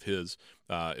project of his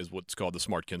is what's called the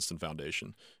Smart Kingston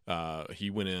Foundation. He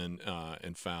went in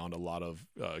and found a lot of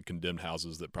condemned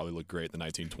houses that probably looked great in the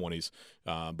 1920s,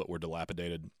 but were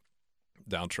dilapidated,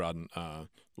 downtrodden.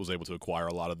 Was able to acquire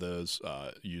a lot of those,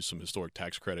 use some historic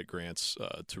tax credit grants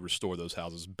to restore those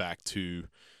houses back to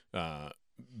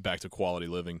quality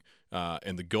living.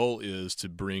 And the goal is to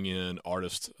bring in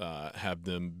artists, have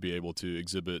them be able to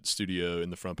exhibit studio in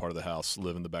the front part of the house,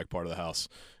 live in the back part of the house,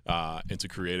 and to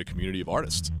create a community of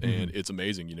artists. And it's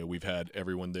amazing. We've had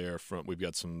everyone there we've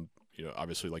got some,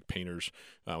 obviously like painters.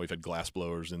 We've had glass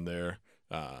blowers in there.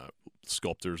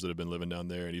 Sculptors that have been living down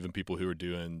there, and even people who are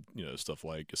doing stuff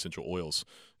like essential oils,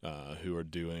 who are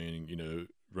doing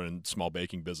running small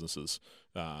baking businesses.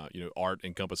 Art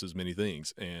encompasses many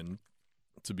things, and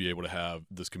to be able to have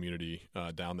this community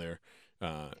down there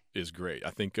is great. I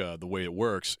think the way it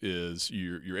works is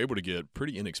you're able to get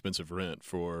pretty inexpensive rent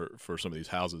for some of these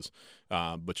houses,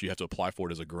 but you have to apply for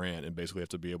it as a grant and basically have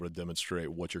to be able to demonstrate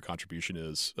what your contribution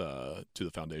is to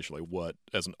the foundation, like what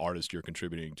as an artist you're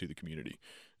contributing to the community.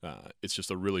 It's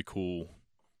just a really cool.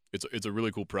 It's a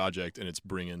really cool project, and it's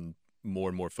bringing more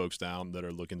and more folks down that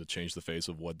are looking to change the face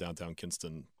of what downtown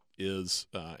Kingston is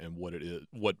and what it is,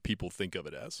 what people think of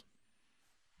it as.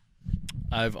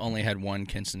 I've only had one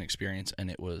Kingston experience, and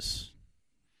it was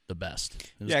the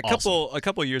best. Yeah, a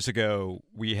couple of years ago,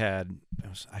 we had I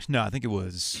want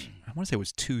to say it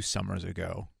was 2 summers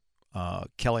ago.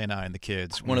 Kelly and I and the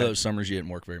kids. One of those summers you didn't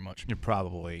work very much.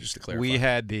 Probably. Just to clarify. We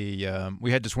had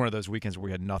we had just one of those weekends where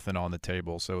we had nothing on the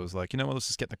table. So it was like, let's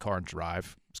just get in the car and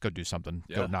drive. Let's go do something.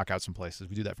 Yeah. Go knock out some places.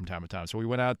 We do that from time to time. So we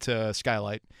went out to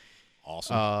Skylight.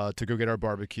 Awesome. To go get our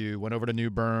barbecue. Went over to New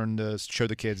Bern to show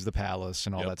the kids the palace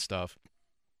and all that stuff.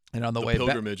 And on the way back,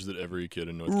 pilgrimage that every kid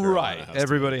in North Carolina has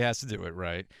everybody has to do it,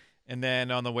 right? And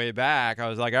then on the way back, I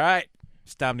was like, all right,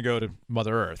 it's time to go to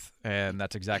Mother Earth, and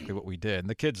that's exactly what we did. And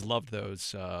the kids loved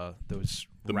those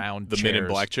round the chairs. Men in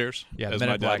Black chairs. Yeah, as the Men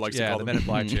my in dad Black. likes to Yeah, call the them. Men in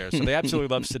Black chairs. So they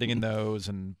absolutely loved sitting in those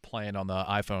and playing on the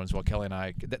iPhones while Kelly and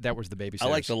I. That was the babysitters. I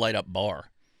like the light up bar.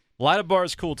 Light up bar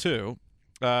is cool too.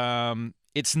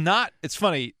 It's not. It's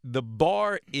funny. The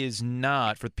bar is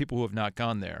not, for people who have not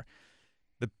gone there.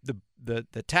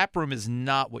 The tap room is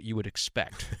not what you would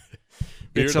expect.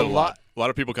 It's a lot. A lot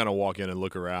of people kind of walk in and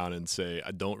look around and say,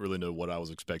 "I don't really know what I was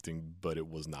expecting, but it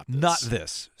was not this." Not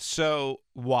this. So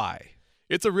why?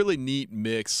 It's a really neat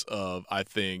mix of, I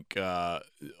think,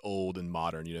 old and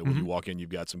modern. When you walk in, you've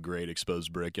got some great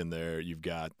exposed brick in there. You've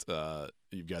got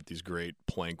these great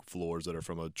plank floors that are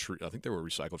from a tree. I think they were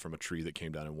recycled from a tree that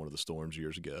came down in one of the storms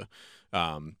years ago.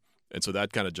 And so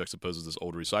that kind of juxtaposes this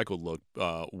old recycled look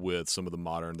with some of the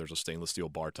modern. There's a stainless steel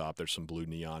bar top. There's some blue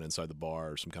neon inside the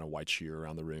bar, some kind of white sheer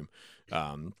around the room.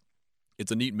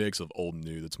 It's a neat mix of old and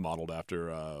new that's modeled after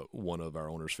one of our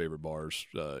owner's favorite bars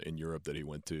in Europe that he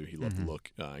went to. He loved the look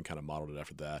and kind of modeled it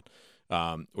after that.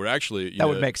 We're actually that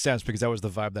would make sense because that was the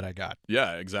vibe that I got.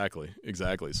 Yeah, exactly.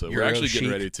 So You're we're actually chic.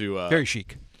 getting ready to Very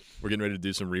chic. We're getting ready to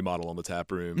do some remodel on the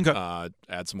tap room. Okay.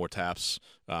 Add some more taps,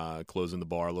 close in the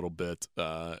bar a little bit.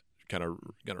 Kind of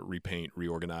repaint,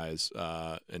 reorganize,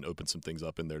 and open some things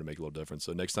up in there to make a little difference.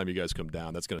 So next time you guys come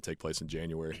down, that's going to take place in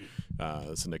January.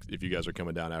 So if you guys are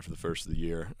coming down after the first of the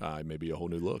year, maybe a whole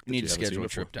new look. You need to schedule a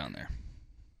trip down there.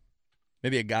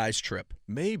 Maybe a guy's trip.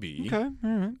 Maybe Okay. All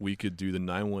right. we could do the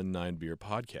 919 Beer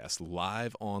Podcast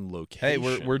live on location.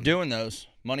 Hey, we're doing those.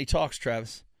 Money talks,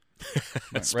 Travis.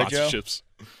 Right, Joe? Sponsorships.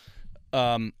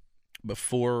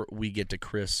 Before we get to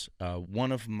Chris,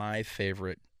 one of my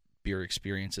favorite beer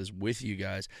experiences with you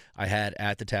guys I had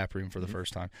at the tap room for the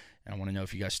first time, and I want to know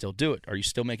if you guys still do it. Are you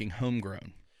still making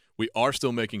homegrown? We are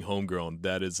still making homegrown.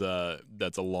 That's a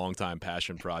longtime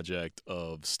passion project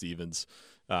of Steven's,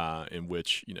 in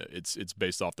which it's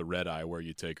based off the Red Eye, where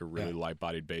you take a really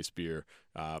light-bodied base beer.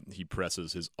 He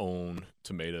presses his own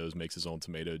tomatoes, makes his own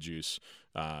tomato juice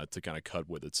to kind of cut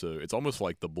with it. So it's almost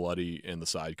like the Bloody and the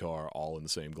Sidecar all in the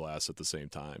same glass at the same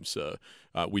time. So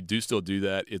we do still do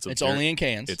that. It's only in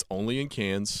cans. It's only in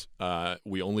cans.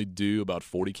 We only do about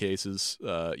 40 cases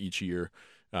each year.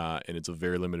 And it's a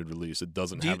very limited release. It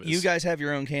doesn't have. You guys have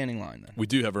your own canning line then? We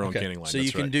do have our own canning line. So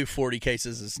you can do 40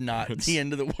 cases. It's not the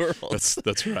end of the world.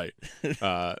 That's right.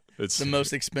 It's the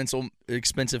most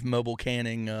expensive mobile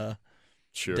canning day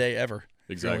ever.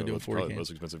 Exactly. Doing It's 40 probably the cans.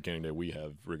 most expensive canning day we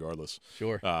have, regardless.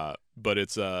 Sure. But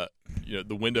it's the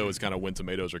window is kind of when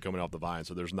tomatoes are coming off the vine.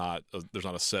 So there's not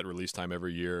a set release time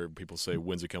every year. People say,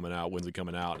 when's it coming out? When's it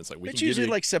coming out? And it's like it's usually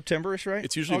like September-ish, right?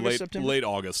 It's usually August, late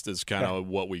August is kind of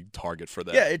what we target for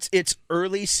that. Yeah, it's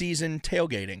early season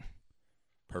tailgating.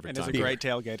 Perfect And it's time. a great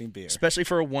tailgating beer. Especially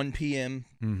for a 1 p.m.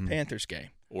 Panthers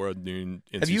game. Or a noon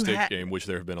Have you NC State had- game, which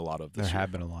there have been a lot of There this year.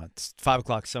 have been a lot. It's 5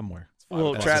 o'clock somewhere.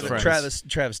 Well, That's Travis friends.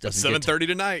 doesn't get 7:30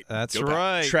 tonight. That's Go Pack.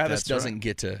 right. Travis That's doesn't right.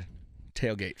 get to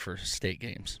tailgate for state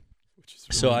games. Which is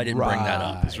So I didn't bring that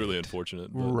up. It's really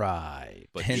unfortunate. But, Right.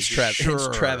 but Hence,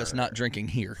 Sure. Travis not drinking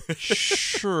here.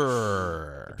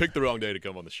 Sure. picked the wrong day to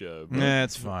come on the show. but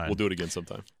That's fine. We'll do it again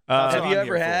sometime. Have you I'm ever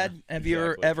here for. had? Have you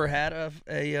Exactly. ever had a?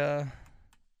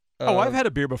 I've had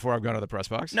a beer before I've gone to the press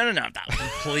box. No,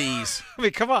 please. I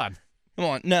mean, come on. Come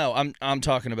on. No, I'm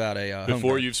talking about a Before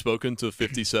homegrown. you've spoken to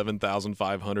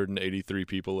 57,583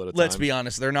 people at a time. Let's be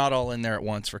honest, they're not all in there at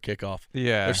once for kickoff.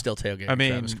 Yeah. They're still tailgating. I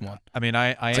mean, Travis, come on. I mean,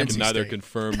 I I am. can neither State.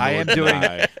 confirm I nor am doing.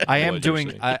 deny I am what you're doing.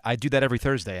 saying. I do that every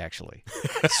Thursday, actually.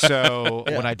 So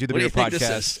Yeah. when I do the What do beer you think this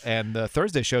podcast, is? and the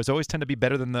Thursday shows always tend to be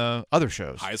better than the other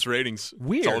shows. Highest ratings.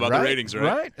 Weird. It's all about right? the ratings,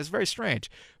 right? It's very strange.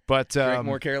 But Drink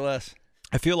more, care less.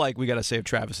 I feel like we got to save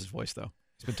Travis's voice though.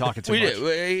 He's been talking too We much.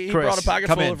 did. He Chris, brought a pocket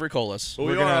come full in. of Ricolas. Well,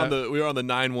 We're we are gonna- on the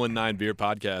 919 Beer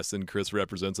Podcast, and Chris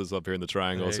represents us up here in the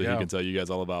Triangle, There so you he go. can tell you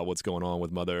guys all about what's going on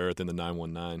with Mother Earth in the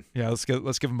 919. Yeah, let's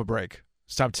give him a break.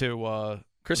 It's time to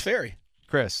Chris Ferry.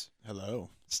 Chris. Hello.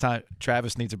 It's time.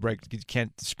 Travis needs a break. He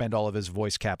can't spend all of his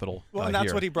voice capital. Well, and that's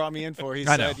here. what he brought me in for. He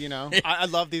I know. said, I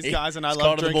love these guys and I It's love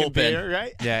called to the drinking bullpen. beer,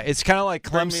 right? Yeah, it's kind of like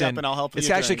Bring me Clemson. up and I'll help It's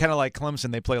you actually drink. kind of like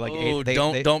Clemson. They play like Oh, they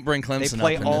don't bring Clemson They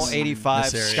play up in all this, 85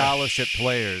 this area. scholarship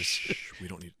players. We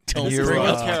don't need. Don't You're, bring uh,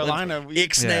 up North Carolina.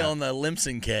 Ixnay Yeah. on the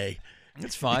Limson K.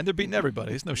 It's fine. They're beating everybody.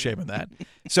 There's no shame in that.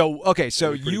 So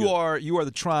so you are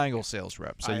the triangle sales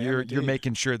rep. So you're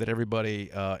making sure that everybody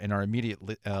in our immediate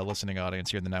listening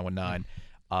audience here in the 919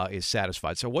 is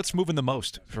satisfied. So what's moving the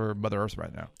most for Mother Earth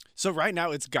right now? So right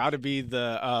now it's got to be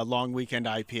the Long Weekend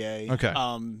IPA.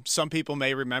 Okay. Some people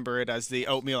may remember it as the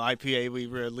oatmeal IPA we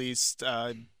released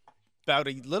about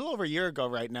a little over a year ago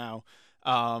right now.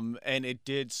 And it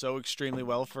did so extremely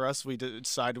well for us. We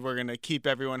decided we're going to keep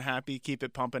everyone happy, keep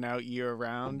it pumping out year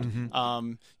round.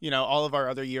 Mm-hmm. All of our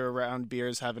other year round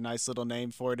beers have a nice little name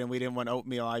for it, and we didn't want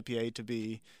oatmeal IPA to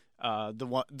be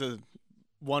the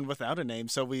one without a name.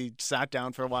 So we sat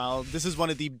down for a while. This is one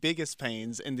of the biggest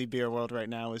pains in the beer world right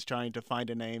now, is trying to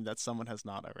find a name that someone has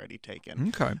not already taken.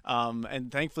 Okay.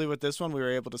 And thankfully with this one, we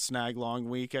were able to snag Long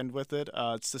Weekend with it.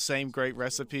 It's the same great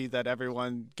recipe that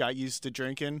everyone got used to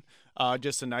drinking,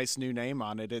 just a nice new name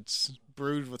on it. It's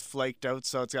brewed with flaked oats,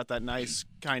 so it's got that nice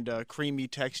kind of creamy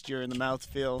texture in the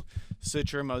mouthfeel.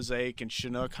 Citra, Mosaic, and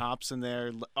Chinook hops in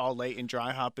there, all late in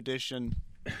dry hop edition.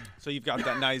 So you've got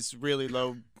that nice, really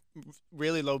low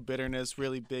bitterness,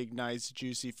 really big, nice,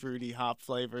 juicy, fruity hop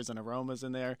flavors and aromas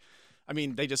in there. I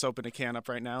mean, they just opened a can up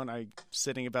right now, and I'm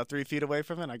sitting about 3 feet away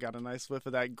from it. And I got a nice whiff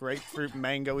of that grapefruit,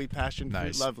 mango-y, passion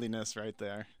fruit loveliness right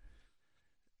there.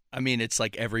 I mean, it's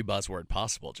like every buzzword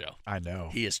possible, Joe. I know.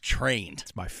 He is trained.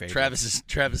 It's my favorite.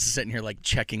 Travis is sitting here like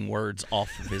checking words off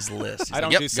of his list. He's I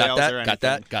don't like, do sales or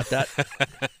anything. Got that.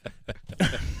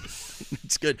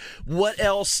 It's good. What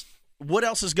else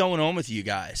is going on with you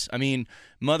guys? I mean,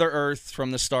 Mother Earth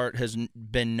from the start has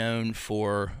been known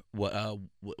for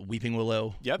Weeping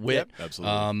Willow, Yep.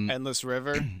 Absolutely. Endless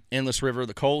River,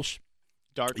 the Kolsch.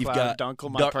 Dark Cloud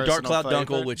Dunkel, my personal Dark Cloud favorite.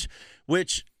 Dunkel,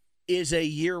 which is a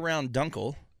year-round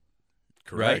Dunkel.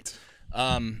 Correct.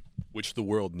 Right? Which the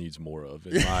world needs more of,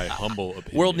 in my humble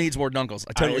opinion. World needs more Dunkels.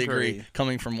 I totally agree. agree.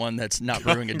 Coming from one that's not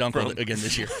brewing a Dunkel again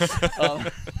this year.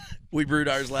 We brewed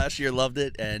ours last year, loved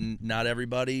it, and not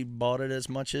everybody bought it as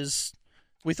much as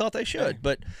we thought they should.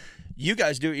 But you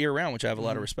guys do it year-round, which I have a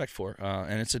lot of respect for,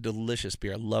 and it's a delicious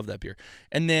beer. I love that beer.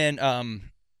 And then,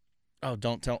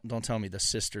 don't tell me the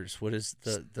Sisters. What is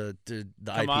the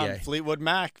Come IPA? on, Fleetwood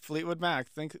Mac.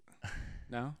 Think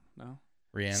no.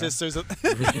 Rihanna. Sisters of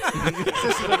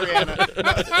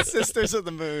Rihanna. No, Sisters of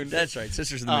the Moon. That's right,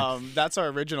 Sisters of the Moon. That's our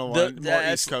original one, more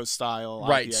that's- East Coast style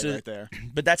right, IPA so- right there.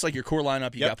 But that's like your core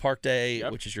lineup. You Yep. got Park Day,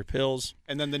 Yep. which is your pills.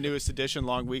 And then the newest edition,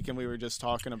 Long Weekend, we were just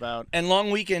talking about. And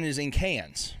Long Weekend is in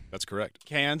cans. That's correct.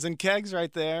 Cans and kegs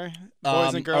right there.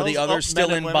 Boys and girls. Are the others men still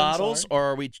and in women, bottles, sorry.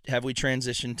 or have we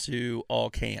transitioned to all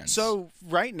cans? So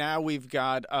right now we've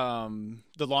got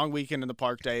the Long Weekend and the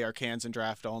Park Day are cans and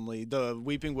draft only. The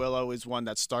Weeping Willow is one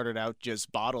that started out just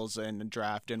bottles and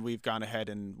draft, and we've gone ahead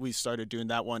and we started doing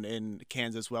that one in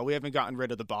cans as well. We haven't gotten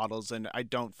rid of the bottles, and I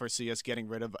don't foresee us getting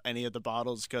rid of any of the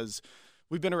bottles because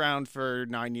we've been around for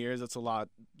 9 years. That's a lot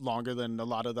longer than a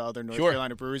lot of the other North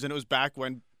Carolina breweries, and it was back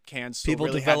when cans still People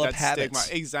really develop had that habits.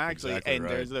 stigma. Exactly. And right.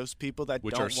 there's those people that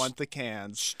Which don't are want the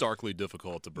cans. Starkly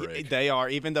difficult to break. They are.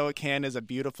 Even though a can is a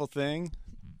beautiful thing,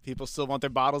 people still want their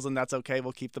bottles, and that's okay.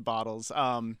 We'll keep the bottles.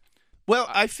 Well,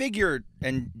 I figured,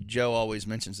 and Joe always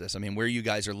mentions this, I mean, where you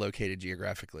guys are located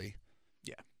geographically,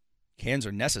 cans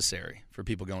are necessary for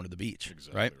people going to the beach,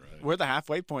 Exactly right? We're the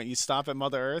halfway point. You stop at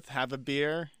Mother Earth, have a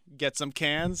beer, get some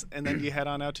cans, and then you head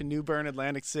on out to New Bern,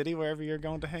 Atlantic City, wherever you're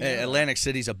going to hang out. Atlantic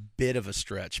City's a bit of a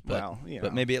stretch, but, Well, you know.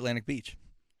 but maybe Atlantic Beach.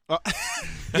 Well,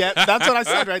 yeah, that's what I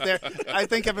said right there. I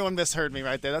think everyone misheard me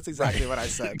right there. That's exactly what I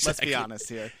said. Let's Exactly. be honest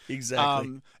here.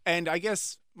 Exactly. And I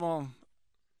guess, well,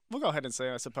 we'll go ahead and say,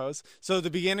 I suppose. So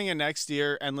the beginning of next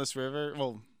year, Endless River,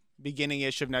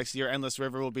 beginning-ish of next year, Endless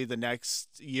River will be the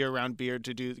next year-round beer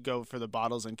to go for the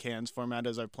bottles and cans format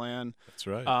as our plan. That's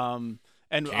right.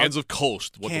 And Cans of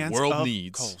Kolsch, what the cans world of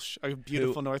needs. Kolsch, a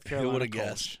beautiful North Carolina Who would have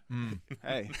Kolsch. guessed?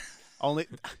 Hey,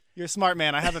 you're a smart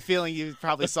man. I have a feeling you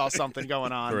probably saw something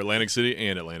going on. For Atlantic City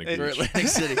and Atlantic It- For Beach. Atlantic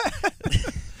City.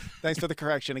 Thanks for the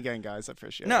correction again, guys. I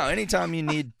appreciate it. No, anytime you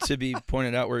need to be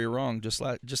pointed out where you're wrong, just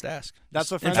ask.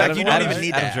 That's what In friends fact, like you you don't want, even right?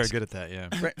 need to Adam's very ask. good at that, yeah.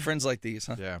 Friends like these,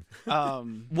 huh? Yeah.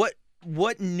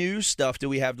 What new stuff do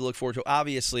we have to look forward to?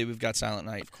 Obviously, we've got Silent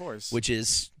Night, Of course. which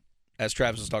is, as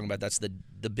Travis was talking about, that's the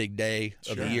big day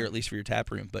of the year, at least for your tap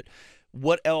room. But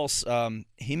what else?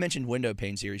 He mentioned Window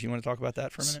Pane series. You want to talk about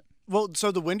that for a minute? Well,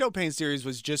 so the Window Pane series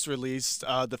was just released.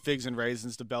 The Figs and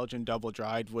Raisins, the Belgian double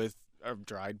brewed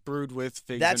with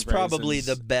figs That's and raisins. probably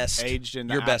the best, aged in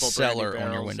the your best apple brandy seller on your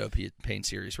barrels. Window Pane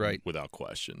series, right? Without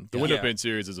question. The Window Pane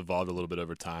series has evolved a little bit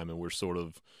over time, and we're sort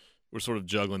of we're sort of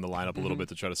juggling the lineup a little bit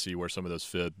to try to see where some of those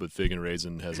fit. But Fig and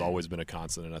Raisin has always been a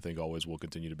constant, and I think always will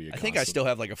continue to be a constant. I think I still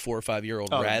have like a 4 or 5 year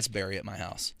old raspberry at my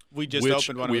house. We just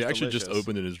opened one. We actually just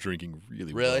opened and is drinking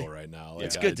really well right now.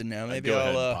 It's good to know. Maybe I'll go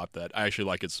ahead and pop that. I actually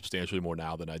like it substantially more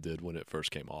now than I did when it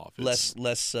first came off. Less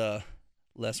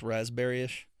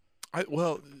raspberry-ish.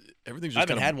 Everything's just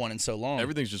I haven't had one in so long.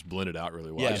 Everything's just blended out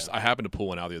really well. Yeah. I happened to pull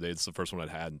one out the other day. It's the first one I'd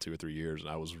had in 2 or 3 years, and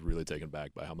I was really taken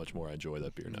back by how much more I enjoy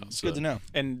that beer now. It's good to know.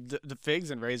 And the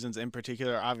Figs and Raisins in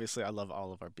particular, obviously I love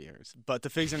all of our beers, but the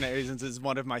Figs and Raisins is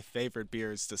one of my favorite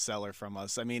beers to cellar from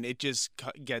us. I mean, it just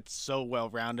gets so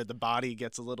well-rounded. The body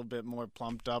gets a little bit more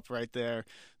plumped up right there.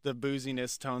 The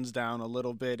booziness tones down a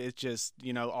little bit. It's just,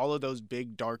 all of those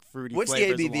big, dark, fruity What's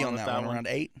flavors. What's the ABV on that one? Around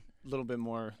 8? A little bit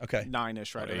more. Okay.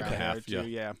 9-ish right around 8.5, there, too,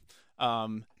 yeah.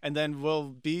 And then we'll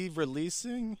be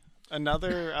releasing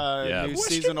another new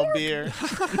seasonal beer.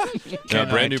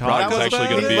 Brand new product is actually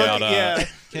going to be out.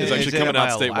 It's actually coming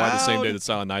out statewide the same day that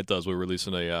Silent Night does. We're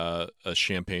releasing a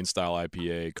champagne-style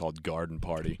IPA called Garden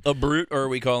Party. A brute, or are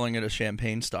we calling it a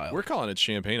champagne style? We're calling it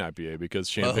Champagne IPA because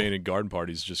champagne and garden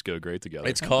parties just go great together.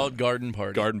 It's called Garden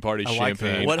Party. Garden Party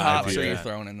Champagne. What hops IPA. are you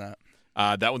throwing in that?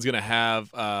 That one's going to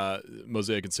have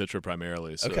Mosaic and Citra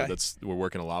primarily. So Okay. we're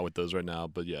working a lot with those right now.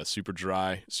 But, yeah, super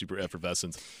dry, super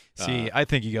effervescent. See, I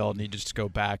think you all need to just go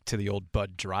back to the old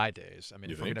Bud Dry days. I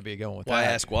mean, if we're going to be going with Why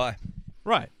that. ask why?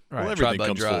 Right. Well, Try everything Bud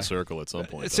comes Dry. full circle at some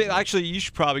point. See, doesn't it? actually, you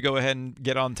should probably go ahead and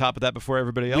get on top of that before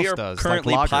everybody else We are does.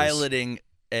 currently like lagers. piloting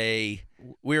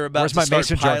we're about Where's to my start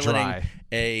mason jar piloting dry?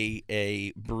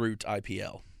 a brute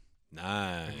IPL.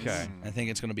 Nice. Okay. I think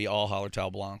it's going to be all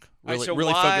Hallertau Blanc. All right, Really, so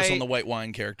really why- focus on the white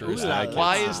wine characteristics.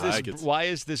 Why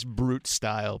is this brute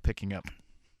style picking up?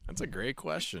 That's a great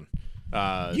question.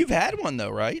 You've had one though,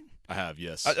 right? I have,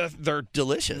 yes. They're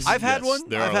delicious. I've had one.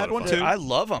 they're a I've lot had of one fun. too. I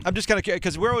love them. I'm just kind of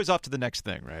because we're always off to the next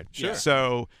thing, right? Sure.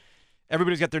 So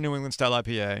everybody's got their New England style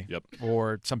IPA. Yep.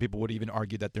 Or some people would even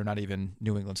argue that they're not even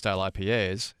New England style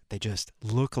IPAs. They just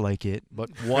look like it, but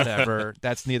whatever.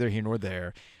 That's neither here nor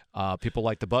there. People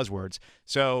like the buzzwords.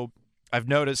 So I've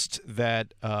noticed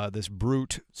that this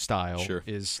brute style Sure.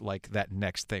 is like that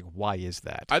next thing. Why is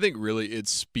that? I think really it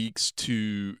speaks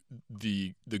to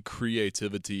the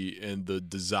creativity and the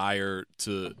desire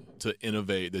to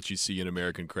innovate that you see in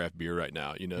American craft beer right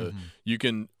now. You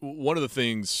can one of the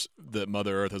things that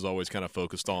Mother Earth has always kind of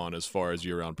focused on as far as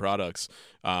year-round products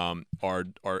are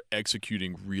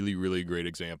executing really, really great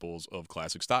examples of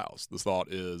classic styles. The thought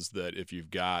is that if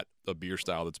you've got a beer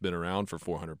style that's been around for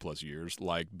 400 plus years,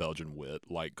 like Belgian Wit,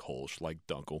 like Kolsch, like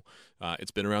Dunkel,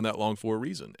 it's been around that long for a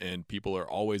reason, and people are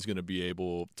always going to be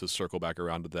able to circle back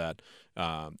around to that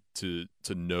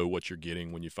to know what you're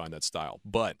getting when you find that style.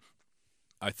 But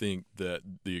I think that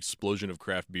the explosion of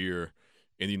craft beer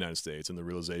in the United States and the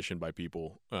realization by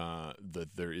people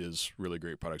that there is really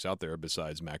great products out there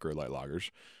besides macro light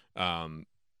lagers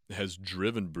has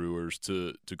driven brewers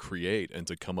to create and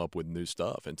to come up with new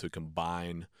stuff and to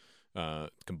combine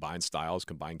styles,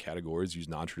 combine categories, use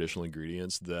non-traditional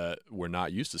ingredients that we're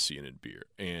not used to seeing in beer.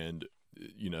 And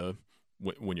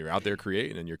when you're out there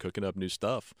creating and you're cooking up new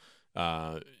stuff,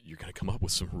 you're going to come up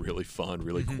with some really fun,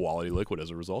 really quality liquid as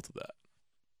a result of that.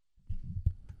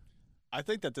 I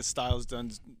think that the style's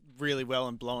done really well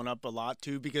and blown up a lot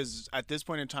too, because at this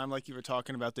point in time, like you were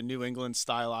talking about the New England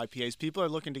style IPAs, people are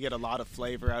looking to get a lot of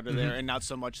flavor out of there and not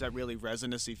so much that really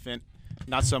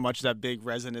not so much that big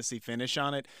resinousy finish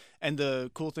on it. And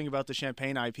the cool thing about the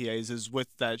champagne IPAs is with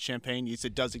that champagne yeast,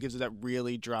 it gives it that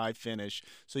really dry finish.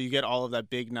 So you get all of that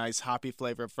big, nice hoppy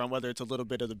flavor from, whether it's a little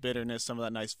bit of the bitterness, some of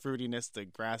that nice fruitiness, the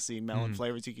grassy melon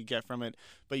flavors you could get from it,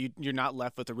 but you're not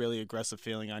left with a really aggressive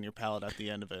feeling on your palate at the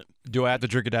end of it. Do I have to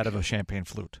drink it out of a champagne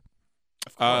flute?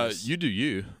 Of course. You do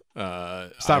you.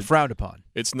 It's not frowned upon.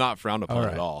 It's not frowned upon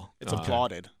at all. It's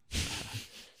applauded.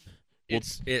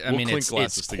 It's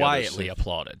glasses together quietly soon.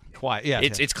 applauded. Quiet, yeah.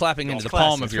 It's clapping into the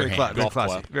palm of your hand. Very classy.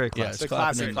 clap. Very Yeah, classy. it's The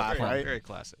classic clap, palm. right? Very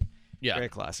classy. Yeah. Very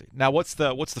classy. Now, what's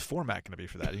the format going to be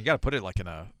for that? You got to put it like in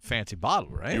a fancy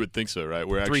bottle, right? You would think so, right?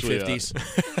 We're actually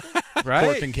 350s. right?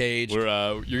 Corked and caged. you're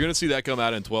going to see that come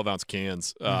out in 12-ounce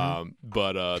cans.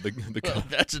 But Well,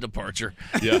 that's a departure.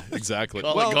 yeah, exactly.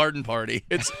 Call it Garden Party.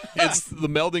 It's the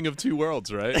melding of two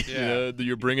worlds, right? Yeah.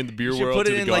 You're bringing the beer You should world put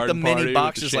to it the in like the garden mini party with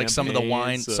boxes, like some of the champagne,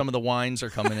 wines. so- Some of the wines are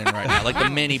coming in right now, like the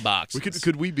mini boxes.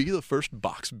 Could we be the first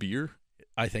box beer?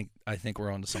 I think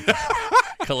we're onto something.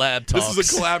 Collab talks. This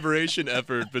is a collaboration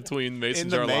effort between Mason In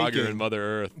the Jar Lager making. and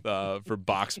Mother Earth for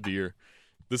box beer.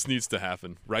 This needs to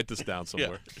happen. Write this down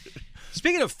somewhere.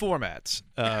 Speaking of formats,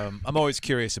 I'm always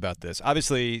curious about this.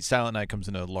 Obviously, Silent Night comes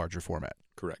in a larger format.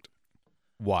 Correct.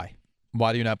 Why?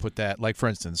 Why do you not put that? Like, for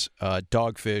instance,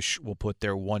 Dogfish will put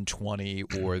their 120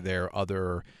 or their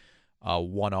other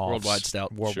one-offs,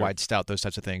 worldwide stout, those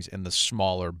types of things in the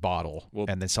smaller bottle,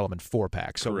 and then sell them in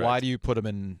 4-packs. So why do you put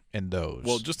them in those?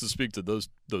 Well, just to speak to those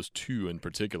two in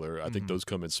particular, I think those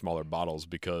come in smaller bottles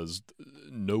because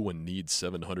no one needs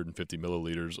 750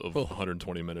 milliliters of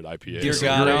 120-minute IPA. Dear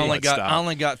God, I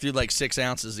only got through like 6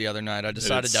 ounces the other night. I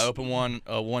decided to open one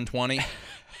 120.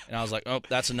 And I was like, oh,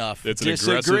 that's enough. It's an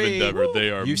aggressive endeavor. They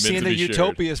are You've seen the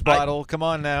Utopias bottle. Come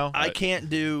on now. I can't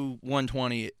do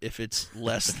 120 if it's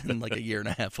less than like a year and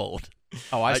a half old.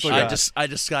 Oh, I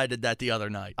decided that the other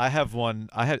night. I have one.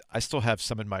 I still have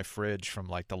some in my fridge from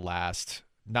like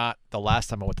not the last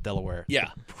time I went to Delaware. Yeah.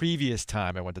 The previous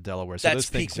time I went to Delaware. So that's those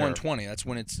things peak 120. That's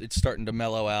when it's starting to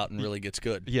mellow out and really gets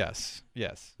good. Yes.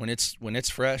 When it's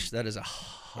fresh, that is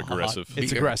aggressive.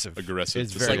 It's aggressive.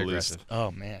 It's very aggressive.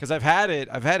 Oh man. Because I've had it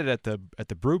at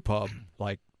the brew pub,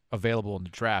 like available in the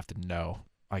draft, and no,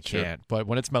 I can't. But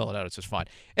when it's mellowed out, it's just fine.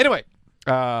 Anyway,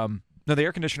 no, the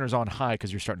air conditioner's on high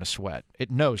because you're starting to sweat.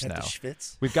 It knows now.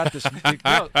 We've got this. See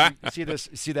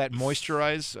that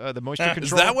moisturize, the moisture control.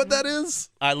 Is that what that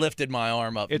is? I lifted my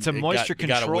arm up. It's a moisture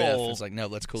control. Got a whiff. It's like, no,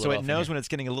 let's cool it off. So it knows when it's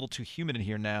getting a little too humid in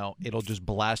here now. It'll just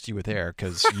blast you with air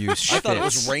because you schwitz. I thought it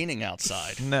was raining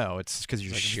outside. No, it's because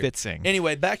you're schwitzing.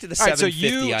 Anyway, back to the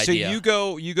 750 idea.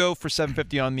 So you go for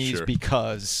 750 on these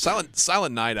because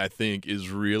Silent Night, I think, is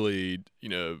really,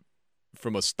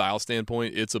 from a style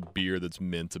standpoint, it's a beer that's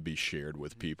meant to be shared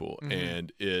with people,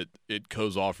 and it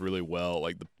goes off really well.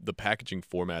 Like the packaging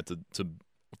format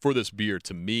for this beer,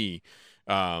 to me,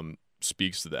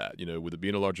 speaks to that. With it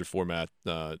being a larger format,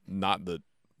 not that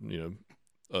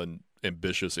an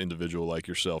ambitious individual like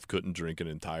yourself couldn't drink an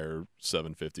entire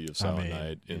 750 of Silent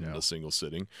Night in a single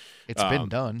sitting. It's been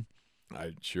done.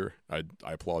 I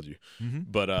applaud you,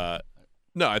 but.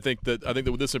 No, I think that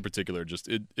with this in particular, just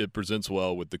it presents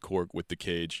well with the cork, with the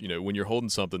cage. When you're holding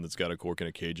something that's got a cork and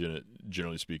a cage in it,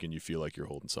 generally speaking, you feel like you're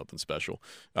holding something special.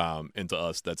 And to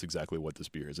us, that's exactly what this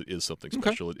beer is. It is something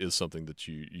special. It is something that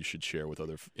you should share with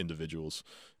other individuals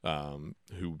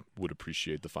who would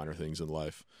appreciate the finer things in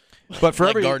life. But for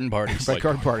like garden parties, like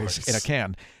garden parties in a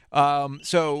can.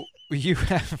 So you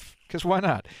have, because why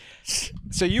not?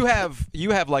 So you have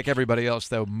like everybody else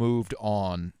though moved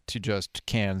on to just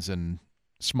cans and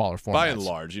smaller formats. By and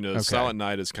large, Silent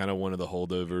Night is kind of one of the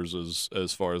holdovers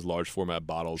as far as large format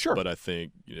bottles. Sure. But I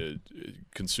think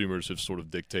consumers have sort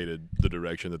of dictated the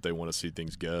direction that they want to see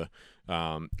things go.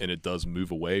 And it does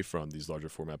move away from these larger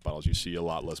format bottles. You see a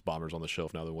lot less bombers on the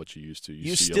shelf now than what you used to.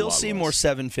 You still see more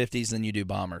 750s than you do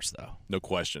bombers, though. No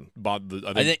question.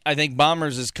 I think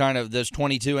bombers is kind of, those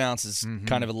 22 ounces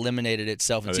kind of eliminated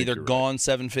itself. It's either gone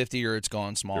 750 or it's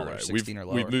gone smaller, 16 or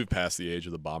lower. We've moved past the age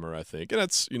of the bomber, I think. And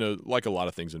that's, like a lot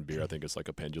of things in beer, I think it's like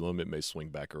a pendulum. It may swing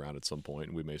back around at some point,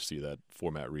 and we may see that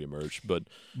format reemerge. But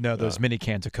no, those mini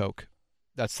cans of Coke.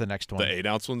 That's the next one. The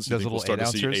 8-ounce ones? Those we'll start to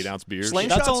see 8-ounce beers?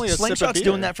 Slingshot's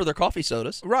doing that for their coffee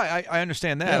sodas. Right, I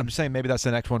understand that. Yeah. I'm saying maybe that's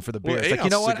the next one for the beer. Well, it's like, you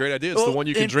know what? It's a great idea. It's the one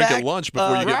you can drink at lunch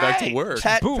before you get back to work.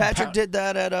 Patrick did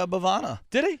that at Bavana.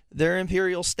 Did he? Their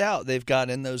Imperial Stout, they've got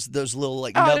in those little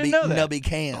like nubby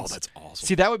cans. Oh, that's awesome.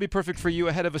 See, that would be perfect for you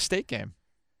ahead of a state game.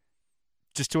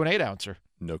 Just to an 8-ouncer.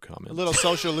 No comment. A little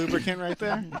social lubricant right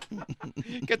there.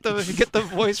 Get the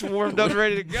voice warmed up,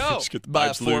 ready to go. Just get the Buy a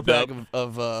pipes lubed up. 4-pack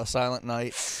of Silent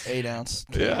Night, 8-ounce.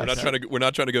 Yeah, we're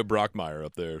not trying to go Brockmeyer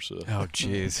up there. So. Oh,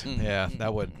 jeez. Yeah,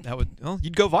 that would. Well,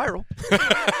 you'd go viral.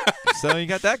 So you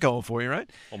got that going for you, right?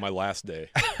 On my last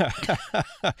day.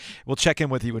 We'll check in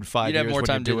with you in 5 years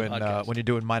when you're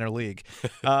doing minor league.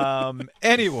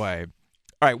 Anyway,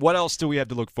 all right. What else do we have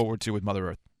to look forward to with Mother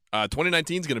Earth?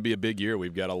 2019 is going to be a big year.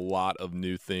 We've got a lot of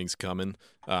new things coming.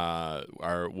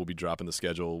 We'll be dropping the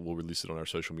schedule. We'll release it on our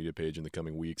social media page in the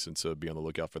coming weeks, and so be on the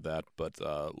lookout for that. But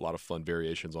a lot of fun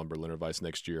variations on Berliner Weiss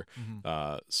next year.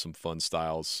 Some fun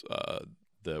styles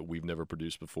that we've never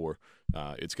produced before.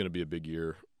 It's going to be a big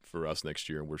year for us next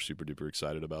year, and we're super duper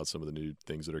excited about some of the new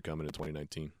things that are coming in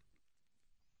 2019.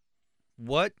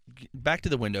 Back to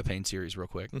the window pane series real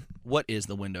quick. What is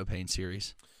the window pane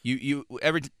series? You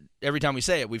every time we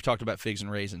say it, we've talked about figs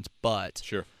and raisins, but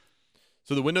sure.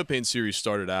 So the window pane series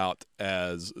started out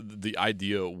as the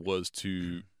idea was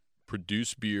to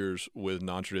produce beers with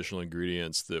non-traditional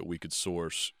ingredients that we could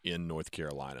source in North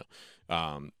Carolina.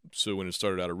 So when it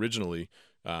started out originally,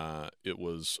 it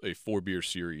was a 4-beer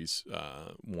series,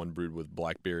 one brewed with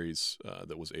blackberries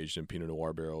that was aged in Pinot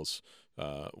Noir barrels,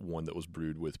 one that was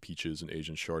brewed with peaches and aged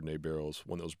in Chardonnay barrels,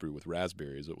 one that was brewed with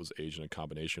raspberries that was aged in a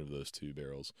combination of those 2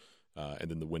 barrels,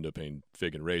 and then the window pane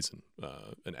fig and raisin,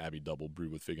 an Abbey double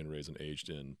brewed with fig and raisin aged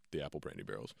in the apple brandy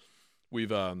barrels.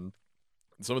 We've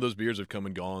some of those beers have come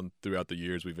and gone throughout the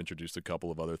years. We've introduced a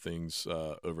couple of other things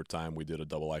over time. We did a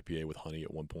double IPA with honey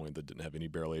at one point that didn't have any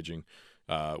barrel aging.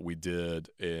 We did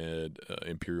an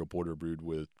Imperial Porter brewed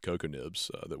with cocoa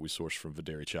nibs that we sourced from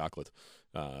Videri Chocolate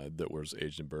that was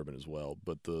aged in bourbon as well.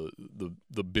 But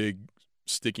the big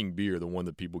sticking beer, the one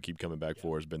that people keep coming back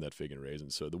for, has been that Fig and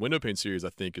Raisin. So the Windowpane series, I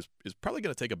think, is probably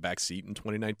going to take a back seat in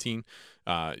 2019.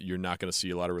 You're not going to see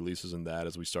a lot of releases in that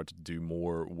as we start to do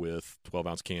more with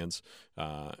 12-ounce cans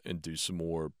and do some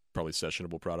more probably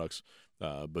sessionable products.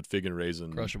 But Fig and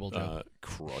Raisin, crushable.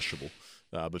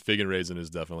 But Fig and Raisin is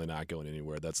definitely not going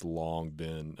anywhere. That's long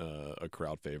been a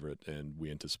crowd favorite, and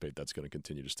we anticipate that's going to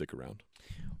continue to stick around.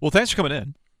 Well, thanks for coming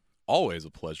in. Always a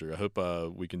pleasure. I hope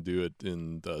we can do it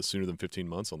in sooner than 15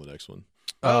 months on the next one.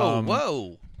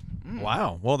 Whoa.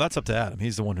 Wow. Well, that's up to Adam.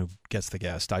 He's the one who gets the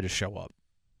guest. I just show up.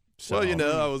 So,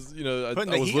 well, I was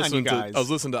listening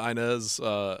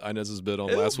to Inez's bit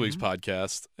on last week's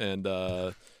podcast, and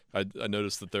I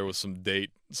noticed that there was some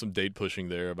date pushing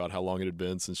there about how long it had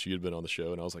been since she had been on the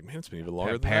show, and I was like, man, it's been even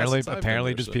longer than that since I've been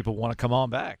apparently, here, just so. people want to come on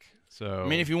back. So I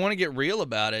mean, if you want to get real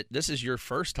about it, this is your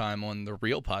first time on the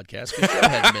real podcast because Joe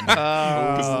hadn't been here.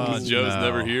 Because Joe's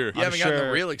never here. You haven't gotten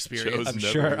the real experience.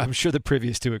 I'm sure the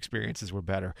previous two experiences were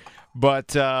better.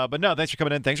 But no, thanks for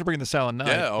coming in. Thanks for bringing the Silent Night.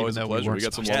 Yeah, always a pleasure. We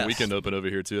got some long Yes. weekend open over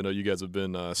here, too. I know you guys have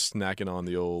been snacking on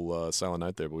the old Silent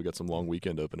Night there, but we got some long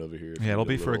weekend open over here. Yeah, it'll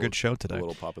be for a good show today. A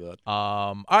little pop of that.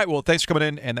 All right, well, thanks for coming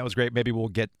in, and that was great. Maybe we'll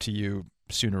get to you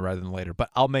sooner rather than later, but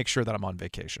I'll make sure that I'm on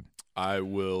vacation. I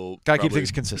will. Gotta keep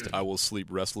things consistent. I will sleep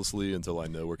restlessly until I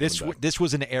know we're coming back. This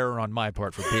was an error on my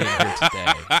part for being here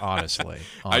today. honestly.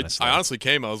 I honestly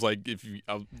came. I was like,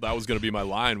 that was going to be my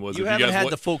line. Was you if haven't you guys had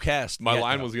the full cast. My yet,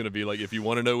 line though. was going to be like, if you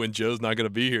want to know when Joe's not going to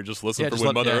be here, just listen for just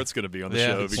when Mother Earth's going to be on the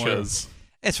show it's because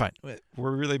it's fine.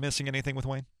 We're really missing anything with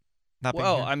Wayne? Not being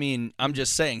Well, here? I mean, I'm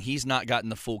just saying he's not gotten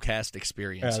the full cast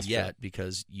experience that's yet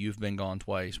because you've been gone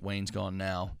twice. Wayne's gone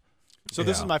now. So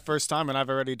this is my first time, and I've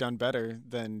already done better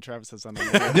than Travis has done on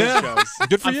the shows.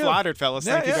 Good for I'm you. flattered, fellas.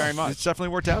 Thank you very much. It's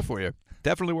definitely worked out for you. All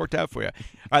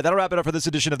right, that'll wrap it up for this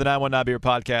edition of the 919 Beer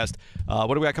Podcast.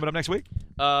 What do we got coming up next week?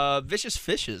 Vicious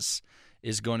Fishes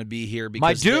is going to be here because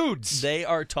My dudes. They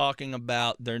are talking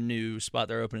about their new spot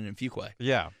they're opening in Fuquay.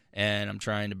 Yeah. And I'm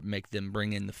trying to make them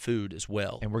bring in the food as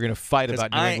well. And we're gonna fight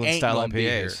about New England style gonna be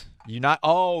here. IPAs. You're not.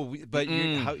 Oh, but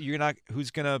you're not.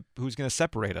 Who's gonna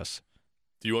separate us?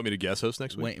 Do you want me to guest host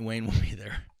next week? Wayne will be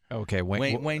there. Okay,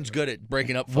 Wayne's good at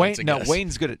breaking up fights.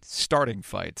 Wayne's good at starting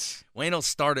fights. Wayne will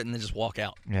start it and then just walk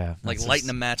out. Yeah, like lighting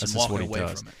the match and walking away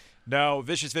from it. No,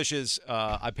 Vicious Fishes.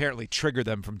 I apparently trigger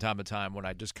them from time to time when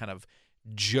I just kind of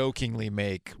jokingly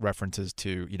make references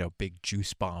to big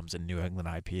juice bombs and New England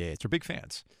IPAs. They're big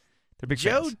fans. They're big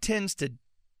Joe fans. tends to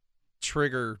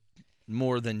trigger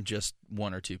more than just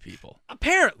one or two people.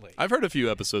 Apparently. I've heard a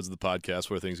few episodes of the podcast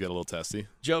where things get a little testy.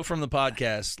 Joe from the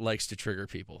podcast likes to trigger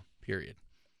people, period.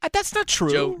 That's not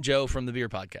true. Joe from the beer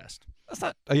podcast. That's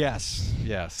not. Yes.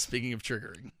 Speaking of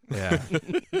triggering. Yeah.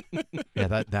 Yeah,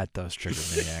 that does trigger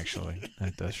me, actually.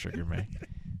 That does trigger me.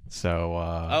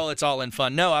 So. It's all in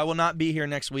fun. No, I will not be here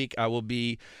next week. I will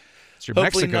be It's your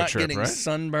hopefully Mexico not trip, getting right?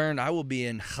 sunburned. I will be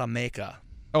in Jamaica.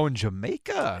 Oh, in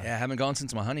Jamaica? Yeah, I haven't gone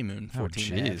since my honeymoon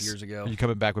 14 and a half years ago. Are you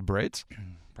coming back with braids?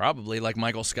 Probably like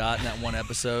Michael Scott in that one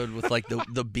episode with like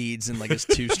the beads and like his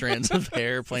 2 strands of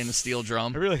hair playing the steel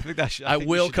drum. I really think that should. I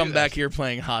will come back here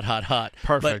playing Hot, Hot, Hot.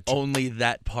 Perfect. But only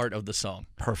that part of the song.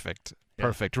 Perfect.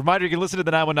 Reminder, you can listen to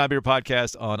the 919 Beer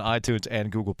Podcast on iTunes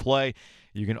and Google Play.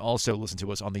 You can also listen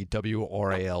to us on the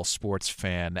WRAL Sports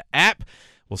Fan app.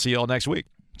 We'll see you all next week.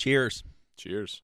 Cheers. Cheers.